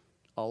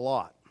 a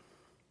lot.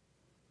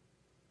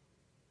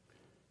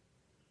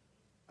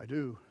 I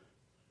do.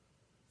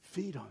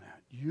 Feed on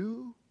that.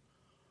 You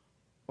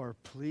are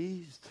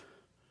pleased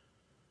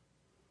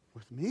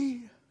with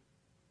me?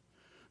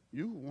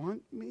 You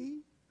want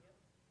me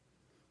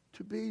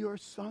to be your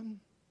son?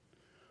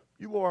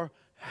 You are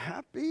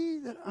happy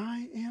that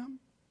I am?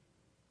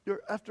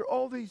 After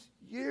all these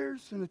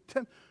years and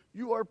attempts,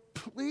 you are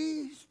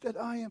pleased that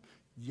I am?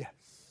 Yes,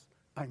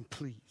 I'm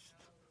pleased.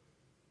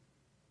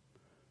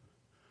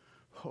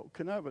 Oh,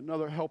 can I have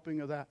another helping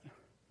of that?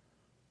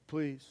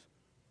 Please.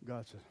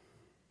 God says,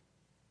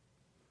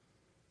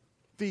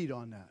 feed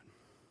on that.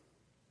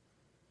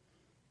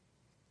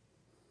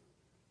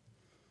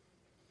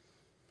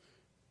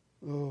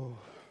 Oh,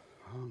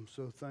 I'm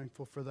so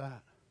thankful for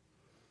that.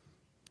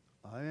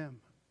 I am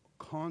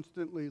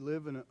constantly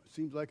living, it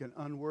seems like an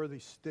unworthy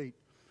state.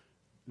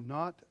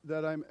 Not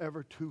that I'm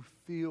ever to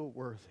feel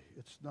worthy.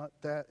 It's not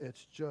that.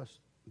 It's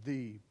just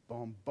the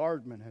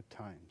bombardment at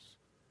times.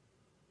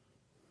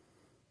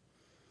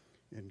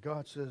 And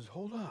God says,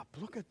 hold up,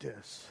 look at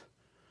this.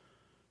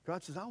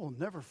 God says, I will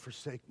never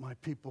forsake my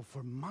people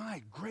for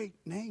my great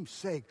name's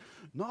sake.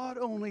 Not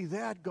only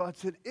that, God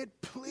said,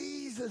 it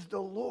pleases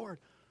the Lord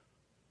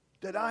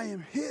that I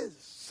am his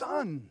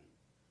son.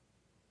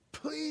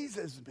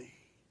 Pleases me,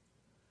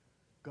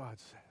 God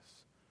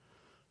says.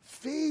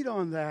 Feed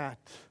on that,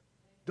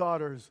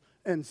 daughters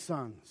and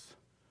sons.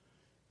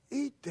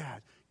 Eat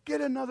that.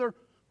 Get another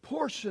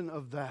portion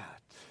of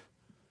that.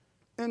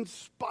 In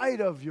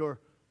spite of your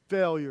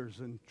failures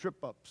and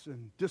trip-ups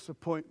and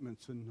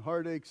disappointments and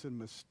heartaches and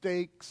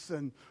mistakes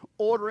and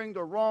ordering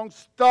the wrong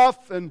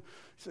stuff, and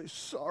say,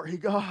 sorry,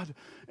 God,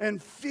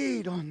 and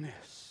feed on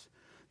this.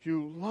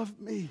 You love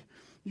me.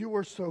 You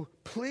were so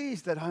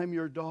pleased that I'm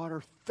your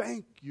daughter.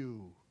 Thank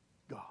you,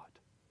 God.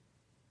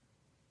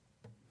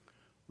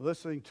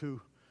 Listening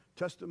to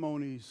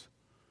testimonies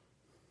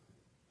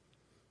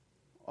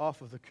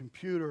off of the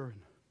computer,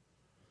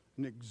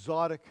 an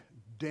exotic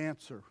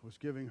dancer was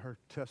giving her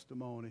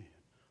testimony,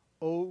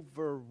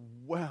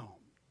 overwhelmed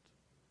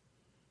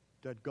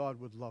that God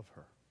would love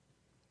her.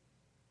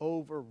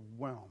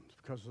 Overwhelmed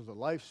because of the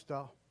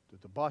lifestyle, the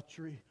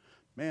debauchery,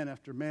 man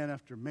after man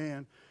after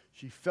man.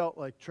 She felt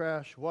like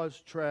trash,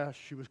 was trash.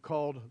 She was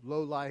called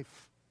low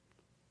life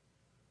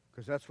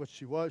because that's what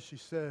she was. She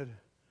said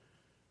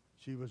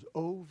she was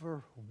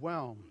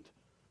overwhelmed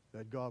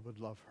that God would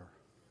love her.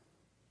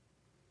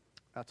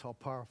 That's how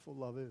powerful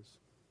love is.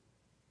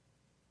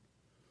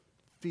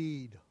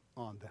 Feed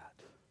on that.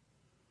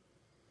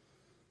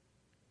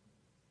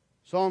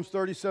 Psalms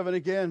 37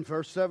 again,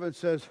 verse 7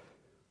 says,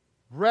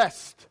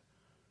 rest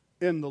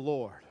in the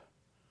Lord.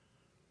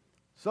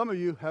 Some of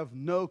you have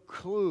no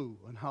clue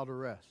on how to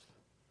rest.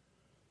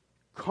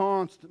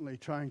 Constantly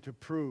trying to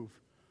prove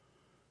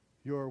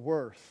your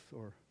worth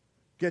or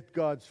get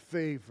God's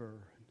favor.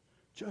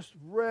 Just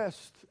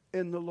rest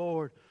in the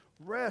Lord.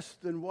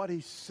 Rest in what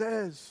he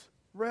says.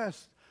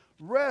 Rest.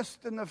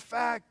 Rest in the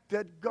fact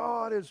that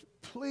God is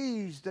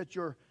pleased that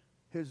you're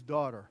his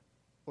daughter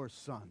or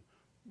son.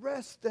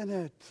 Rest in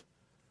it.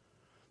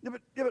 Yeah,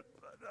 but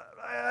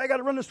I got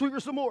to run the sweeper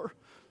some more.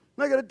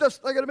 I got to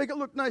dust. I got to make it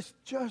look nice.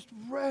 Just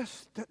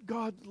rest that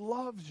God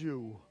loves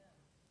you.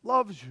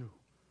 Loves you.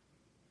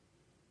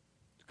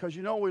 Because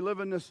you know we live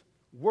in this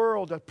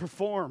world that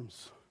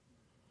performs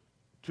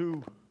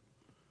to,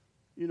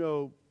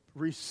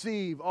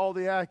 receive all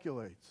the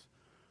accolades.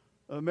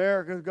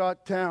 America's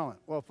Got Talent.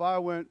 Well, if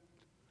I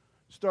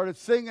started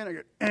singing, I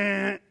get,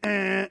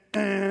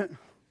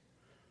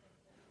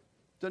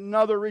 It's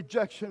another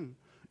rejection.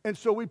 And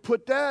so we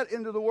put that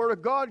into the Word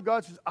of God.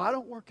 God says, I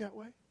don't work that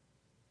way.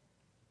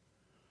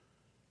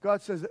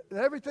 God says,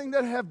 everything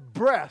that have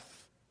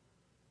breath,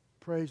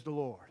 praise the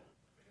Lord.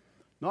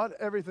 Not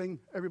everybody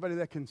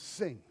that can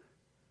sing.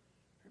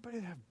 Everybody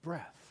that have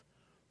breath,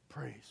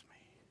 praise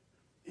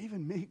me.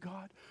 Even me,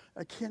 God,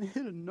 I can't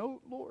hit a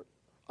note, Lord.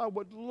 I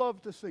would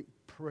love to sing.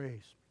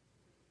 Praise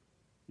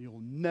me.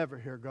 You'll never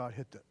hear God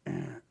hit the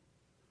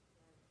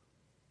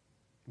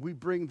We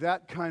bring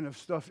that kind of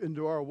stuff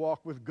into our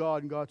walk with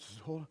God, and God says,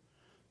 hold on.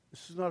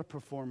 This is not a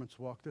performance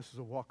walk. This is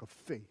a walk of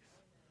faith.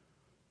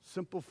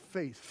 Simple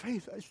faith.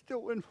 Faith, I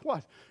still in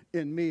what?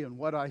 In me and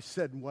what I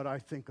said and what I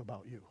think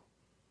about you.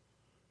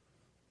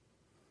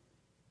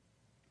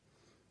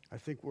 I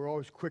think we're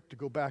always quick to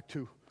go back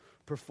to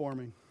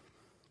performing.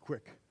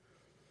 Quick.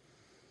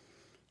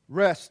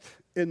 Rest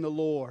in the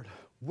Lord.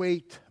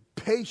 Wait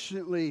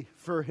patiently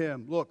for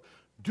him. Look,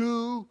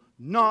 do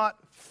not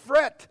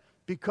fret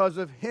because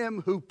of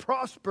him who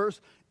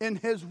prospers in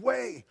his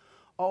way.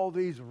 All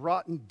these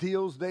rotten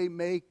deals they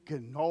make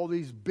and all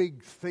these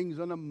big things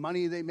on the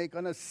money they make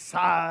on the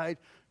side.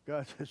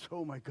 God says,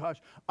 oh my gosh,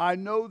 I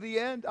know the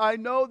end. I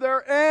know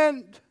their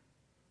end.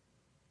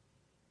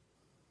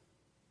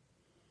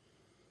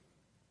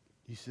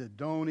 He said,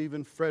 don't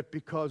even fret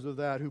because of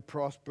that who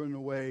prosper in the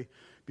way,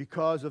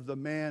 because of the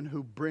man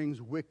who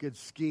brings wicked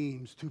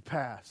schemes to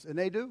pass. And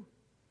they do.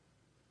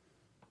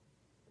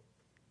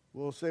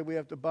 We'll say we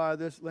have to buy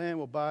this land.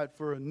 We'll buy it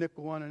for a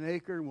nickel on an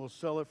acre, and we'll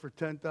sell it for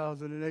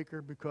 $10,000 an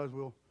acre because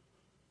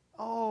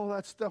all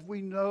that stuff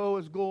we know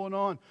is going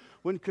on.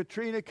 When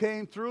Katrina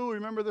came through,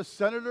 remember the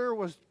senator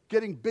was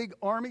getting big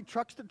army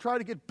trucks to try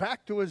to get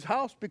back to his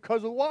house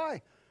because of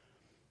why?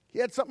 He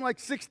had something like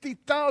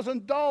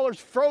 $60,000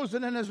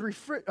 frozen in his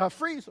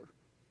freezer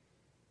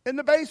in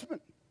the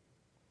basement.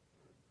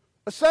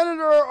 A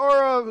senator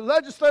or a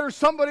legislator,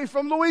 somebody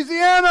from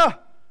Louisiana.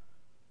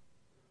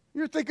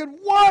 You're thinking,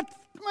 what?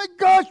 My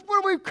gosh, what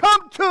have we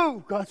come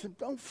to? God said,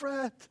 don't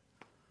fret.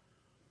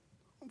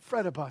 Don't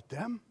fret about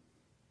them.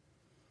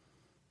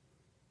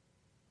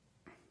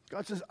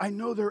 God says, I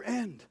know their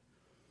end.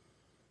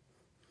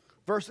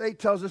 Verse 8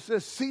 tells us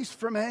this, cease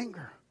from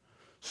anger.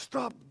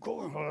 Stop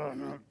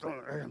going,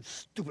 damn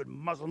stupid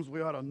Muslims,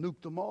 we ought to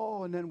nuke them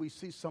all. And then we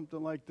see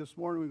something like this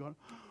morning, we go,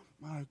 oh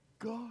my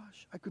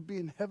gosh, I could be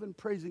in heaven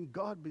praising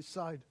God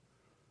beside.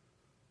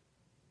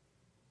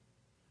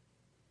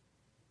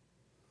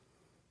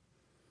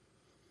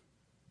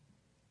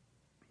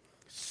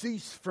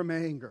 Cease from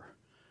anger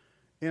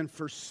and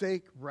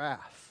forsake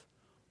wrath.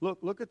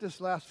 Look at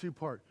this last few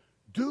part.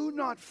 Do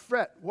not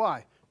fret.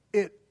 Why?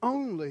 It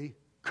only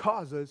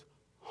causes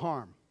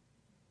harm.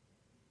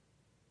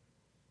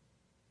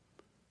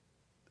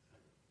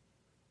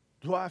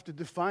 Do I have to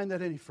define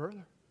that any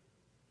further?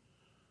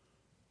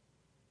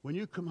 When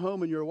you come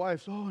home and your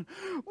wife's,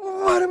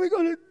 what are we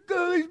going to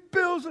do? These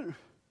bills.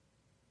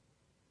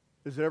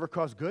 Does it ever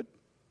cause good?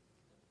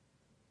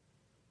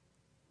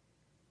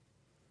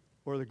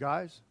 Or the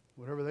guys,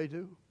 whatever they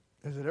do,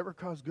 does it ever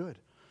cause good?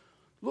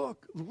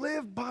 Look,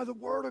 live by the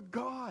word of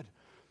God.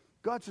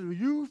 God says,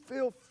 you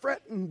feel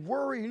fret and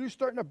worry and you're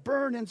starting to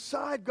burn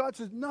inside. God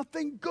says,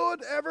 nothing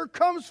good ever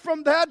comes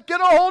from that. Get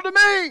a hold of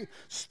me.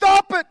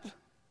 Stop it.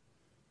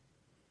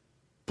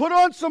 Put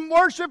on some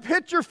worship,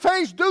 hit your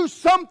face, do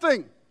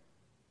something.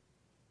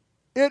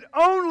 It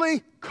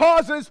only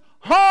causes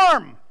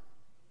harm.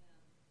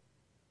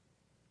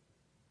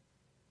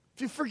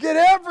 If you forget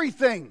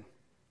everything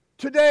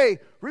today,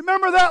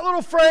 remember that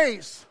little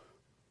phrase.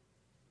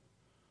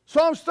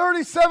 Psalms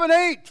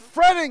 37:8,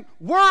 fretting,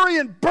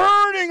 worrying,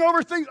 burning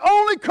over things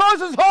only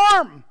causes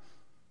harm.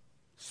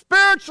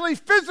 Spiritually,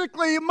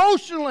 physically,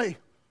 emotionally,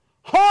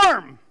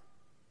 harm.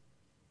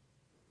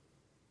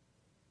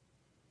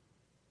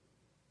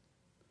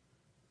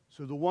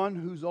 So the one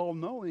who's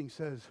all-knowing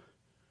says,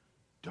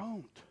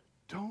 don't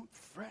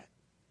fret.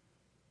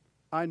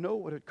 I know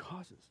what it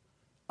causes.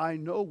 I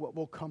know what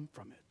will come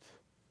from it.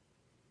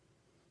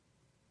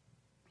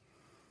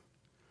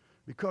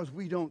 Because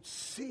we don't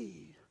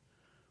see,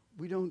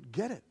 we don't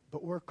get it.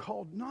 But we're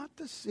called not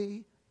to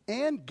see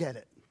and get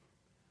it.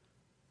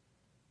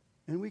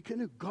 And we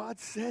can, God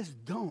says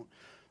don't.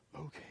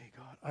 Okay,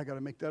 God, I got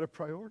to make that a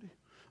priority.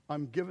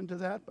 I'm given to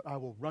that, but I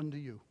will run to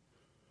you.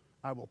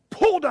 I will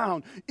pull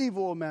down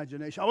evil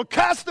imagination. I will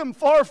cast them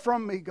far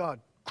from me, God,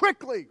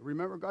 quickly.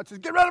 Remember, God says,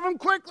 get rid of them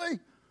quickly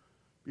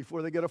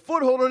before they get a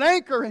foothold, an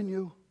anchor in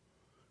you.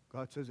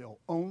 God says they'll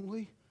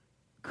only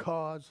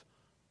cause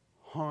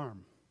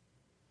harm.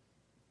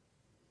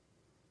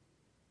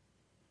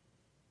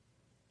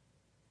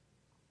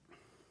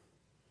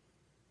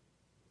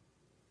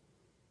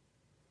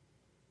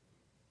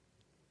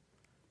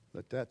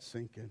 Let that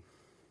sink in.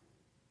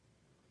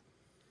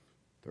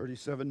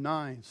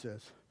 37:9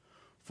 says,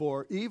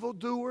 for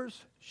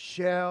evildoers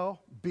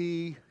shall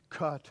be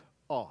cut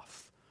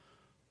off.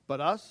 But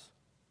us,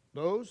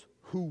 those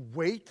who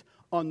wait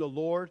on the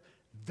Lord,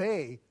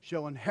 they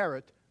shall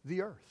inherit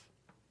the earth.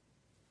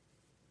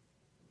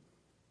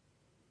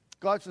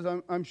 God says,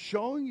 I'm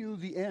showing you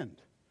the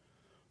end.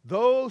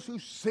 Those who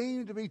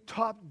seem to be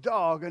top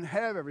dog and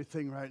have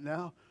everything right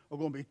now are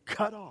going to be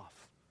cut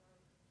off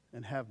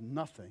and have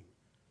nothing.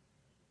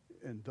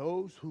 And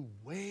those who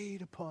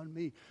wait upon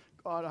me,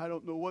 God, I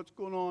don't know what's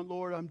going on,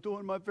 Lord. I'm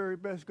doing my very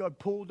best. God,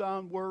 pull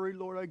down worry.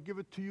 Lord, I give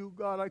it to you.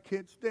 God, I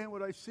can't stand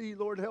what I see.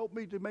 Lord, help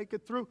me to make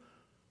it through.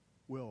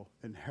 Will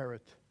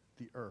inherit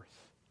the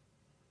earth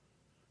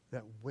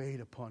that wait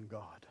upon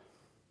God.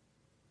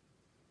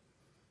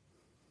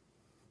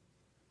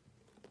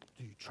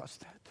 Do you trust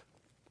that? Do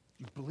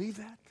you believe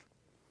that?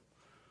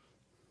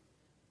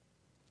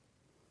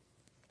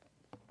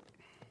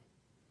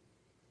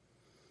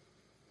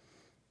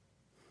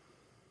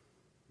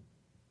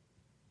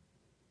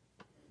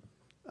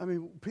 I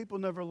mean, people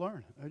never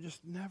learn. They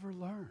just never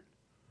learn.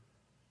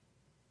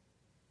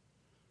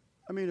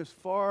 I mean, as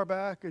far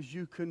back as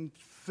you can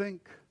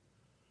think,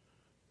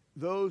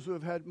 those who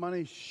have had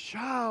money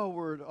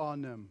showered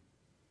on them.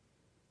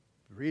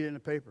 Read it in the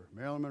paper.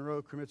 Marilyn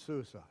Monroe commits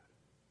suicide.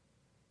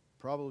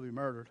 Probably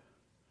murdered.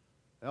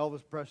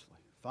 Elvis Presley,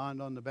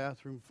 found on the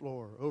bathroom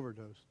floor,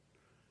 overdosed.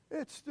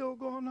 It's still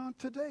going on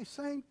today.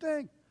 Same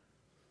thing.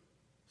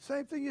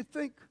 Same thing you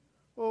think,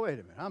 well, wait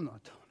a minute, I'm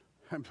not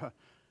doing it.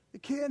 You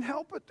can't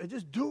help it. They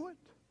just do it.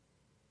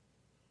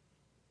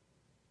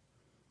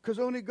 Because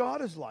only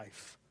God is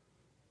life.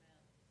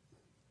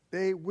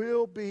 They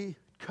will be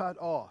cut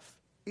off.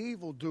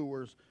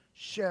 Evildoers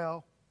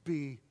shall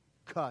be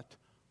cut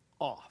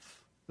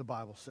off, the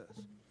Bible says.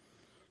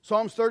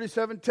 Psalms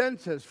 37:10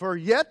 says, for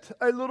yet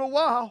a little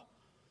while,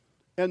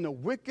 and the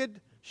wicked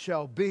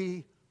shall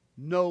be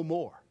no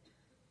more.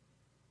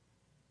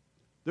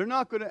 They're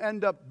not going to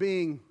end up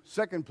being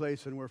second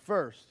place and we're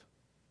first,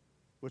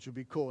 which would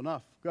be cool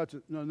enough. God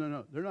said, no.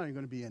 They're not even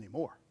going to be any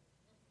more.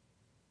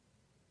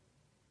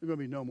 They're going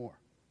to be no more.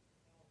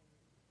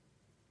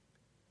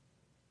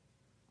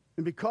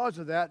 And because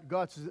of that,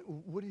 God says,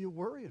 what are you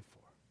worrying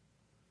for?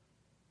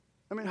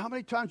 I mean, how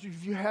many times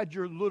have you had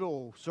your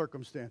little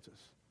circumstances?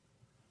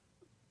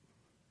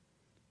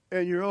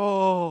 And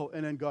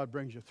and then God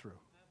brings you through.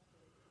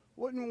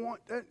 Wouldn't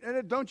want,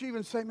 and don't you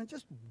even say, man,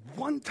 just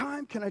one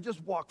time, can I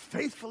just walk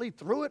faithfully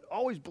through it?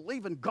 Always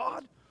believe in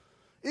God?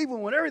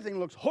 Even when everything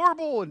looks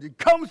horrible and it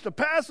comes to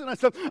pass, and I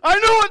said, I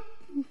knew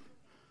it!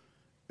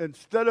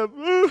 Instead of,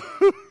 okay,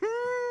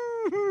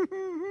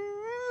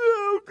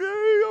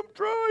 I'm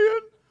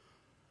trying.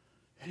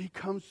 And he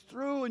comes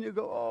through and you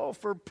go, oh,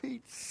 for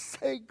Pete's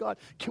sake, God,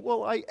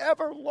 will I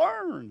ever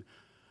learn?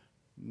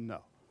 No.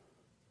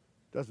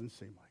 Doesn't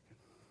seem like it.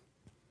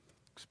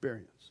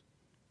 Experience.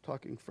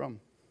 Talking from.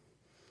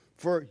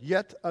 For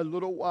yet a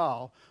little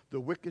while, the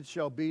wicked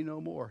shall be no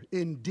more.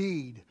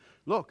 Indeed,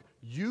 look,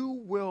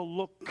 you will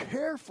look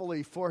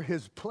carefully for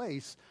his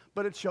place,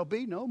 but it shall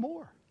be no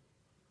more.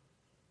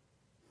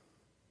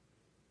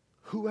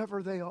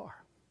 Whoever they are.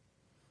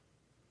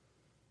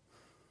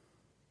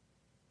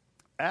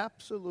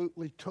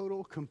 Absolutely,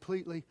 total,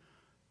 completely,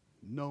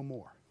 no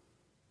more.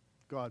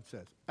 God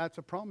says. That's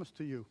a promise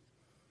to you.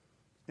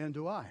 And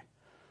do I.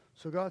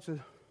 So God says,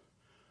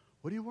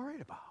 what are you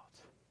worried about?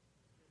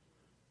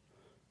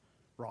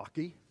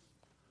 Rocky,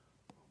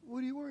 what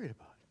are you worried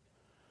about?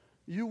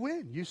 You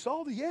win. You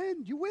saw the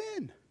end. You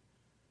win.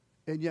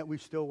 And yet we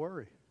still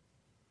worry.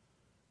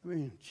 I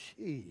mean,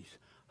 jeez.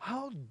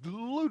 How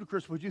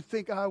ludicrous would you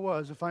think I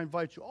was if I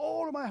invite you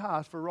all to my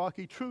house for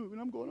Rocky 2?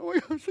 And I'm going, oh my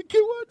gosh, I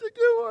can't watch. Does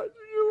he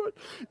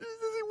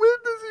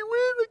win?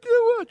 I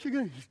can't watch. You're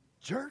going,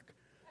 jerk.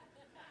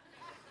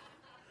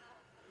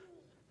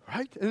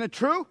 Right? Isn't it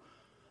true?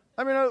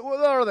 I mean, what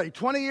are they,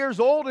 20 years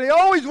old? And he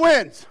always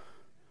wins.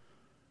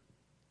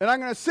 And I'm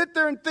going to sit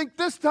there and think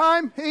this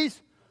time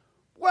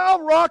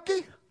well,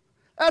 Rocky,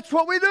 that's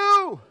what we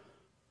do.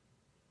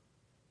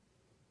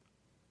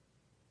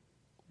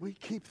 We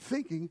keep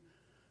thinking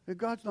that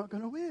God's not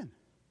going to win.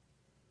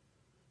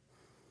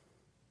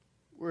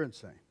 We're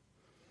insane.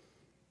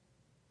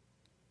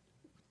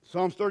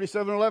 Psalms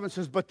 37:11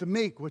 says, but the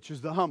meek, which is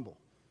the humble,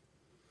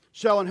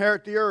 shall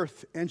inherit the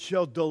earth and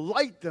shall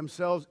delight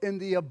themselves in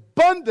the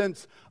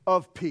abundance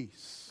of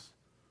peace.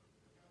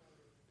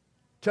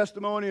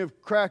 Testimony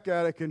of crack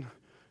addict, and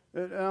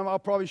I'll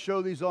probably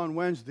show these on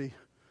Wednesday.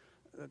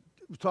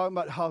 We're talking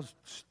about how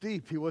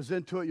steep he was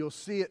into it. You'll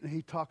see it, and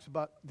he talks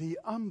about the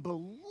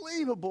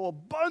unbelievable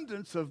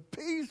abundance of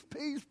peace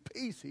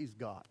he's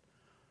got.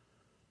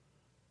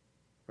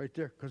 Right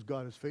there, because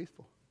God is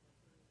faithful.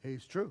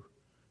 He's true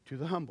to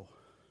the humble.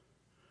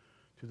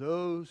 To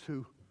those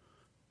who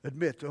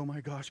admit, oh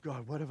my gosh,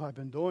 God, what have I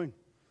been doing?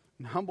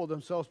 And humble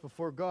themselves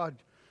before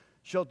God,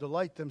 shall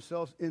delight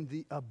themselves in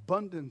the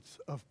abundance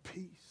of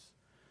peace.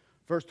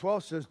 Verse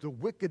 12 says, the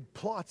wicked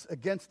plots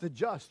against the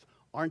just.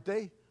 Aren't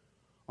they?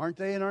 Aren't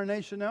they in our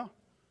nation now?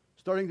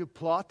 Starting to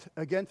plot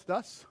against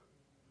us?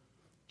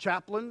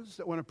 Chaplains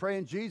that want to pray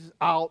in Jesus,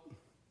 out.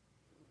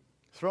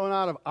 Thrown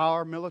out of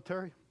our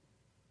military.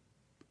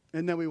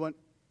 And then we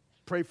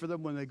pray for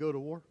them when they go to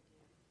war.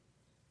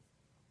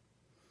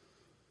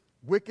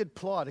 Wicked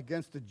plot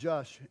against the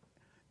just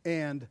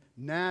and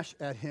gnash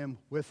at him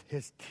with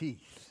his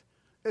teeth.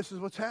 This is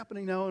what's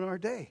happening now in our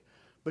day.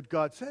 But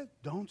God said,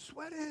 don't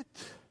sweat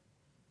it.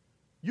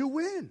 You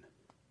win.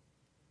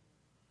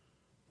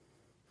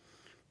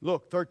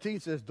 Look, 13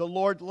 says, the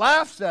Lord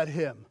laughs at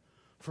him,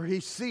 for he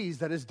sees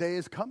that his day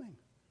is coming.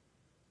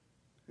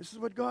 This is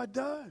what God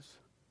does.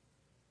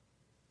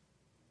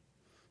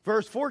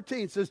 Verse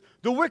 14 says,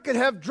 the wicked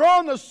have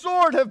drawn the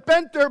sword, have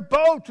bent their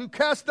bow to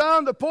cast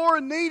down the poor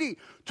and needy,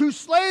 to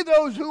slay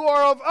those who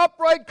are of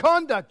upright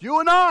conduct, you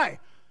and I.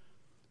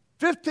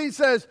 15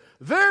 says,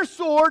 their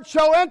sword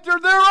shall enter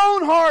their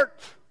own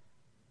heart.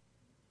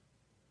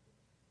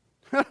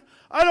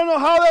 I don't know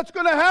how that's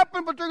going to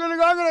happen, but I'm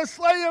going to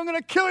slay you, I'm going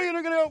to kill you, and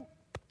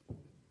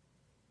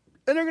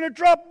they're going to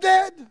drop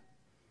dead.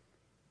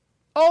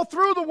 All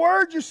through the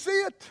word, you see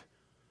it.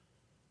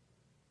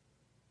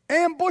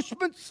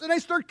 Ambushments, and they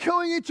start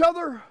killing each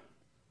other.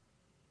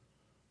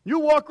 You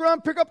walk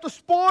around, pick up the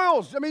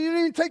spoils. I mean, you didn't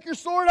even take your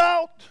sword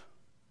out.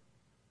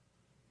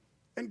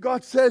 And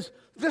God says,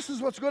 this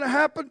is what's going to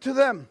happen to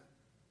them.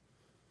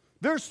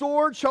 Their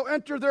sword shall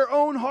enter their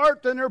own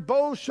heart, and their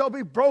bows shall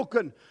be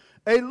broken.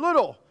 A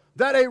little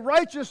that a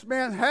righteous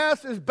man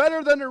has is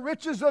better than the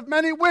riches of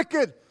many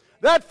wicked.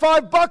 That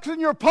 $5 in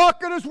your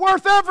pocket is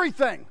worth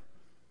everything.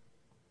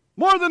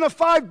 More than the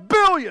 $5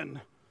 billion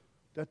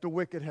that the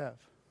wicked have.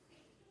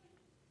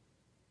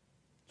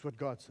 That's what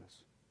God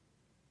says.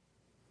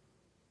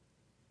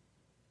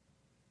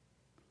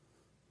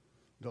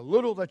 The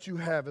little that you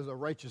have as a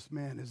righteous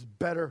man is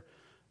better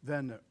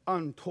than the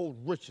untold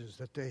riches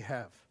that they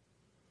have.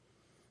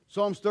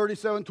 Psalms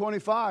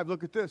 37:25,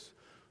 look at this.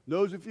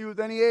 Those of you with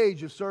any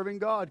age of serving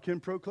God can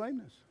proclaim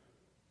this.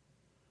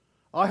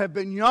 I have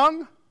been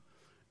young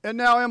and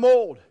now am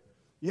old,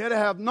 yet I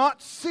have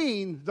not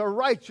seen the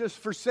righteous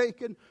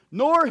forsaken,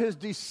 nor his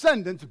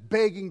descendants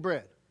begging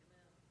bread.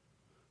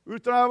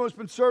 Ruth and I have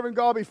been serving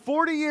God. It'll be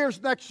 40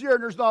 years next year,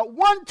 and there's not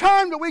one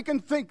time that we can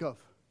think of.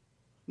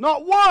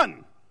 Not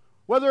one.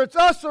 Whether it's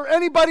us or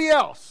anybody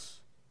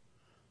else.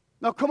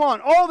 Now come on,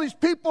 all these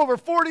people over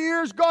 40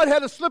 years, God had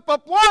to slip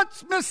up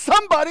once, miss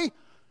somebody.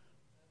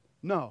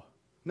 No,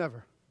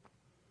 never.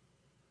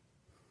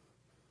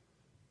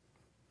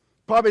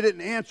 Probably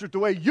didn't answer it the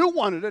way you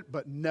wanted it,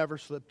 but never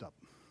slipped up.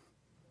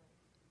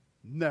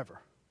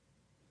 Never.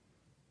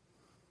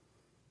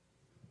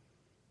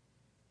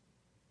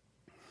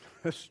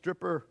 A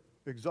stripper,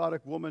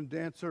 exotic woman,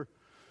 dancer,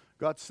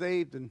 got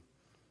saved and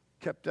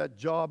kept that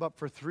job up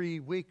for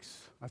 3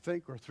 weeks, I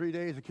think, or 3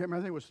 days. I can't remember. I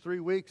think it was 3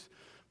 weeks.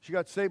 She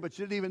got saved, but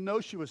she didn't even know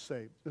she was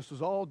saved. This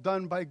was all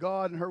done by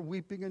God and her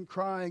weeping and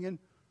crying.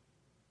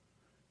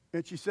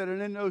 And she said,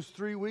 and in those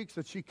 3 weeks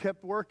that she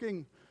kept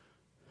working,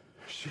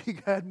 she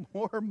had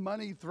more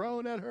money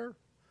thrown at her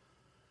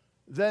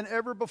than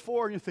ever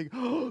before. And you think,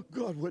 oh,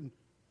 God wouldn't.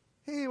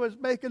 He was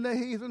making the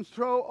heathens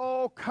throw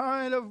all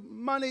kind of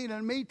money. And in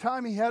the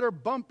meantime, he had her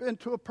bump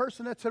into a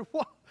person that said,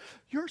 well,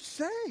 you're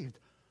saved.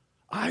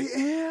 I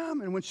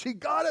am. And when she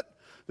got it,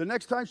 the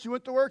next time she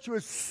went to work, she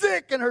was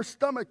sick in her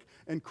stomach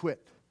and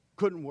quit.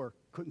 Couldn't work.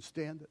 Couldn't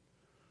stand it.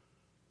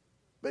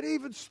 But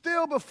even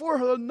still, before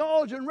her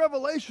knowledge and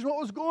revelation, what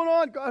was going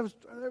on? God was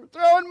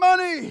throwing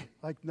money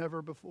like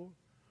never before.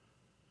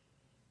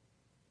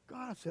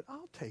 God said,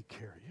 I'll take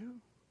care of you.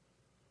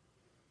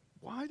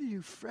 Why do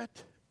you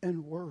fret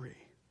and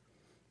worry?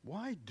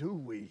 Why do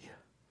we?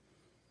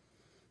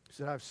 He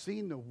said, I've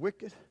seen the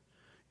wicked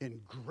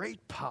in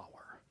great power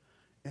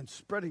and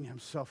spreading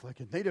himself like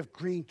a native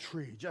green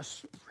tree, just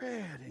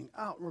spreading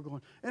out. We're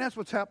going, and that's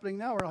what's happening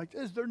now. We're like,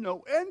 is there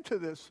no end to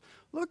this?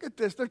 Look at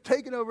this. They're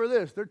taking over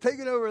this. They're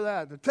taking over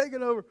that. They're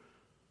taking over.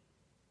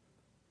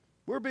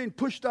 We're being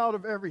pushed out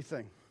of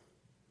everything.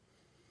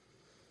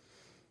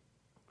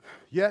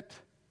 Yet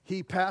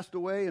he passed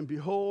away, and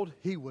behold,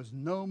 he was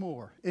no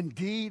more.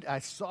 Indeed, I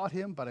sought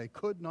him, but I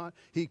could not.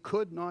 He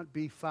could not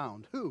be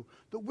found. Who?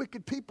 The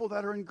wicked people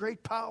that are in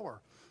great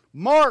power.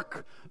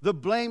 Mark the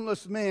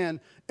blameless man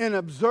and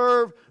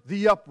observe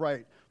the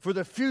upright, for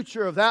the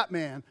future of that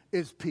man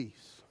is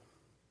peace.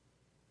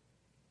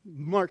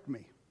 Mark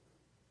me.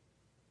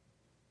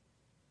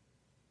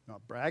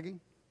 Not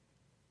bragging,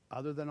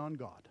 other than on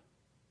God.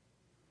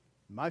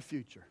 My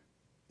future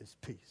is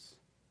peace.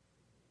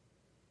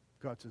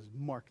 God says,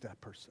 mark that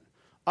person.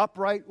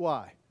 Upright,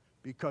 why?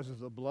 Because of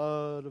the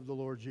blood of the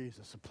Lord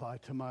Jesus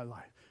applied to my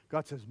life.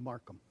 God says,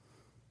 mark them.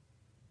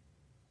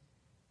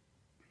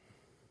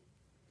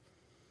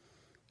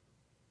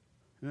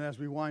 And as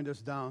we wind us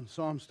down,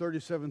 Psalms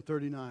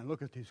 37:39,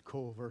 look at these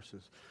cool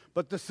verses.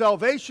 But the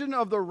salvation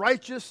of the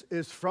righteous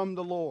is from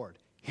the Lord.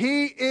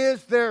 He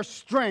is their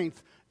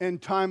strength in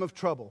time of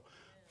trouble.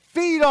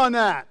 Feed on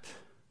that.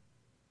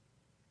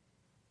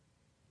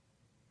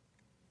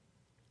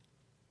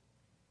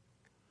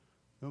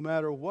 No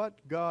matter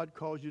what God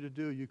calls you to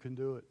do, you can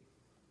do it.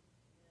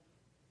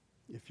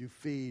 If you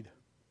feed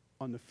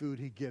on the food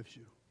He gives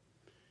you.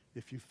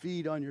 If you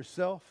feed on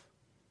yourself,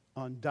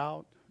 on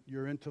doubt,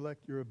 your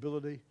intellect, your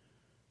ability,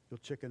 you'll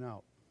chicken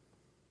out.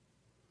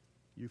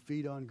 You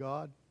feed on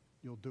God,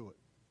 you'll do it.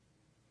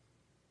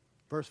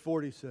 Verse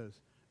 40 says,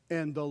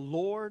 and the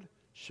Lord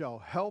shall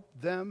help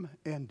them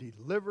and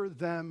deliver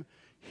them.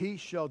 He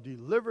shall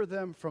deliver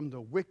them from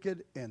the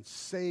wicked and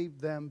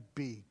save them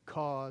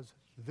because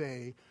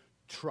they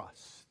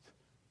trust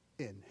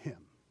in Him.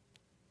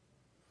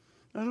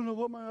 I don't know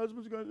what my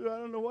husband's going to do. I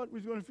don't know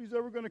if he's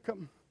ever going to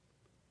come.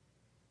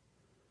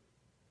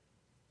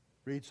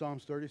 Read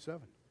Psalms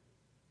 37.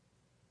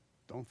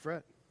 Don't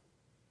fret.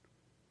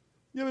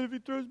 Yeah, but if he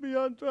throws me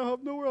out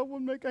of nowhere,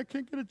 I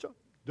can't get a job.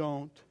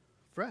 Don't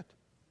fret.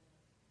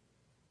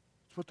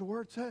 That's what the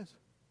Word says.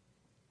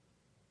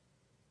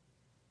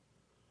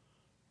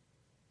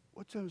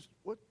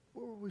 What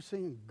were we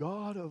singing?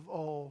 God of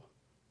all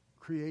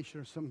creation,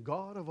 or some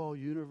God of all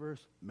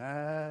universe,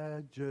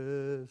 majesty.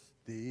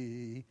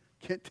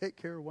 Can't take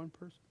care of one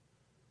person.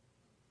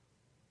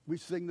 We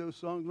sing those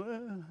songs,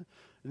 and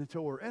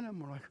until we're in them,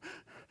 we're like,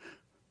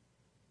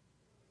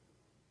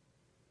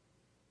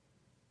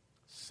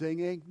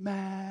 singing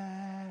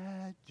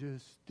majesty.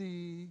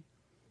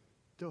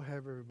 Don't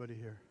have everybody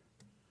here.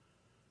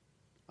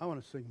 I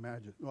want to sing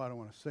majesty. No, I don't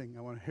want to sing.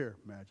 I want to hear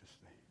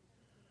majesty.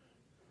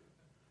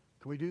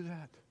 Can we do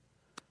that?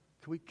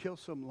 Can we kill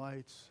some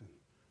lights and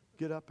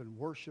get up and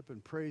worship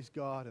and praise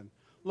God and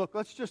Look,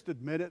 let's just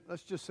admit it.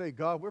 Let's just say,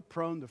 God, we're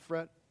prone to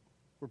fret.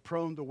 We're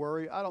prone to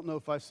worry. I don't know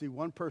if I see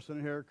one person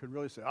in here could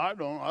really say, I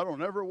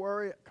don't ever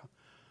worry.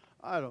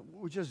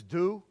 We just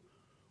do.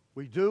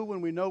 We do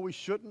when we know we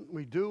shouldn't.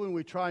 We do when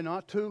we try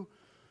not to.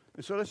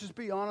 And so let's just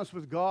be honest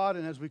with God.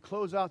 And as we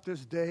close out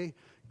this day,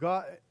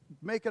 God,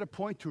 make it a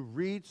point to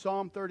read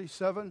Psalm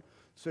 37.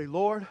 Say,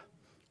 Lord,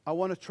 I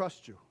want to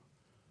trust you.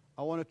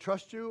 I want to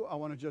trust you. I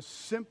want to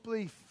just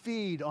simply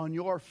feed on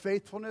your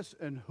faithfulness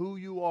and who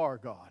you are,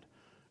 God,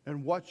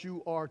 and what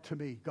you are to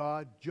me.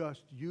 God,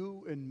 just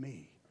you and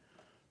me.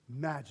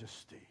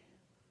 Majesty.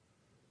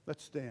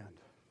 Let's stand.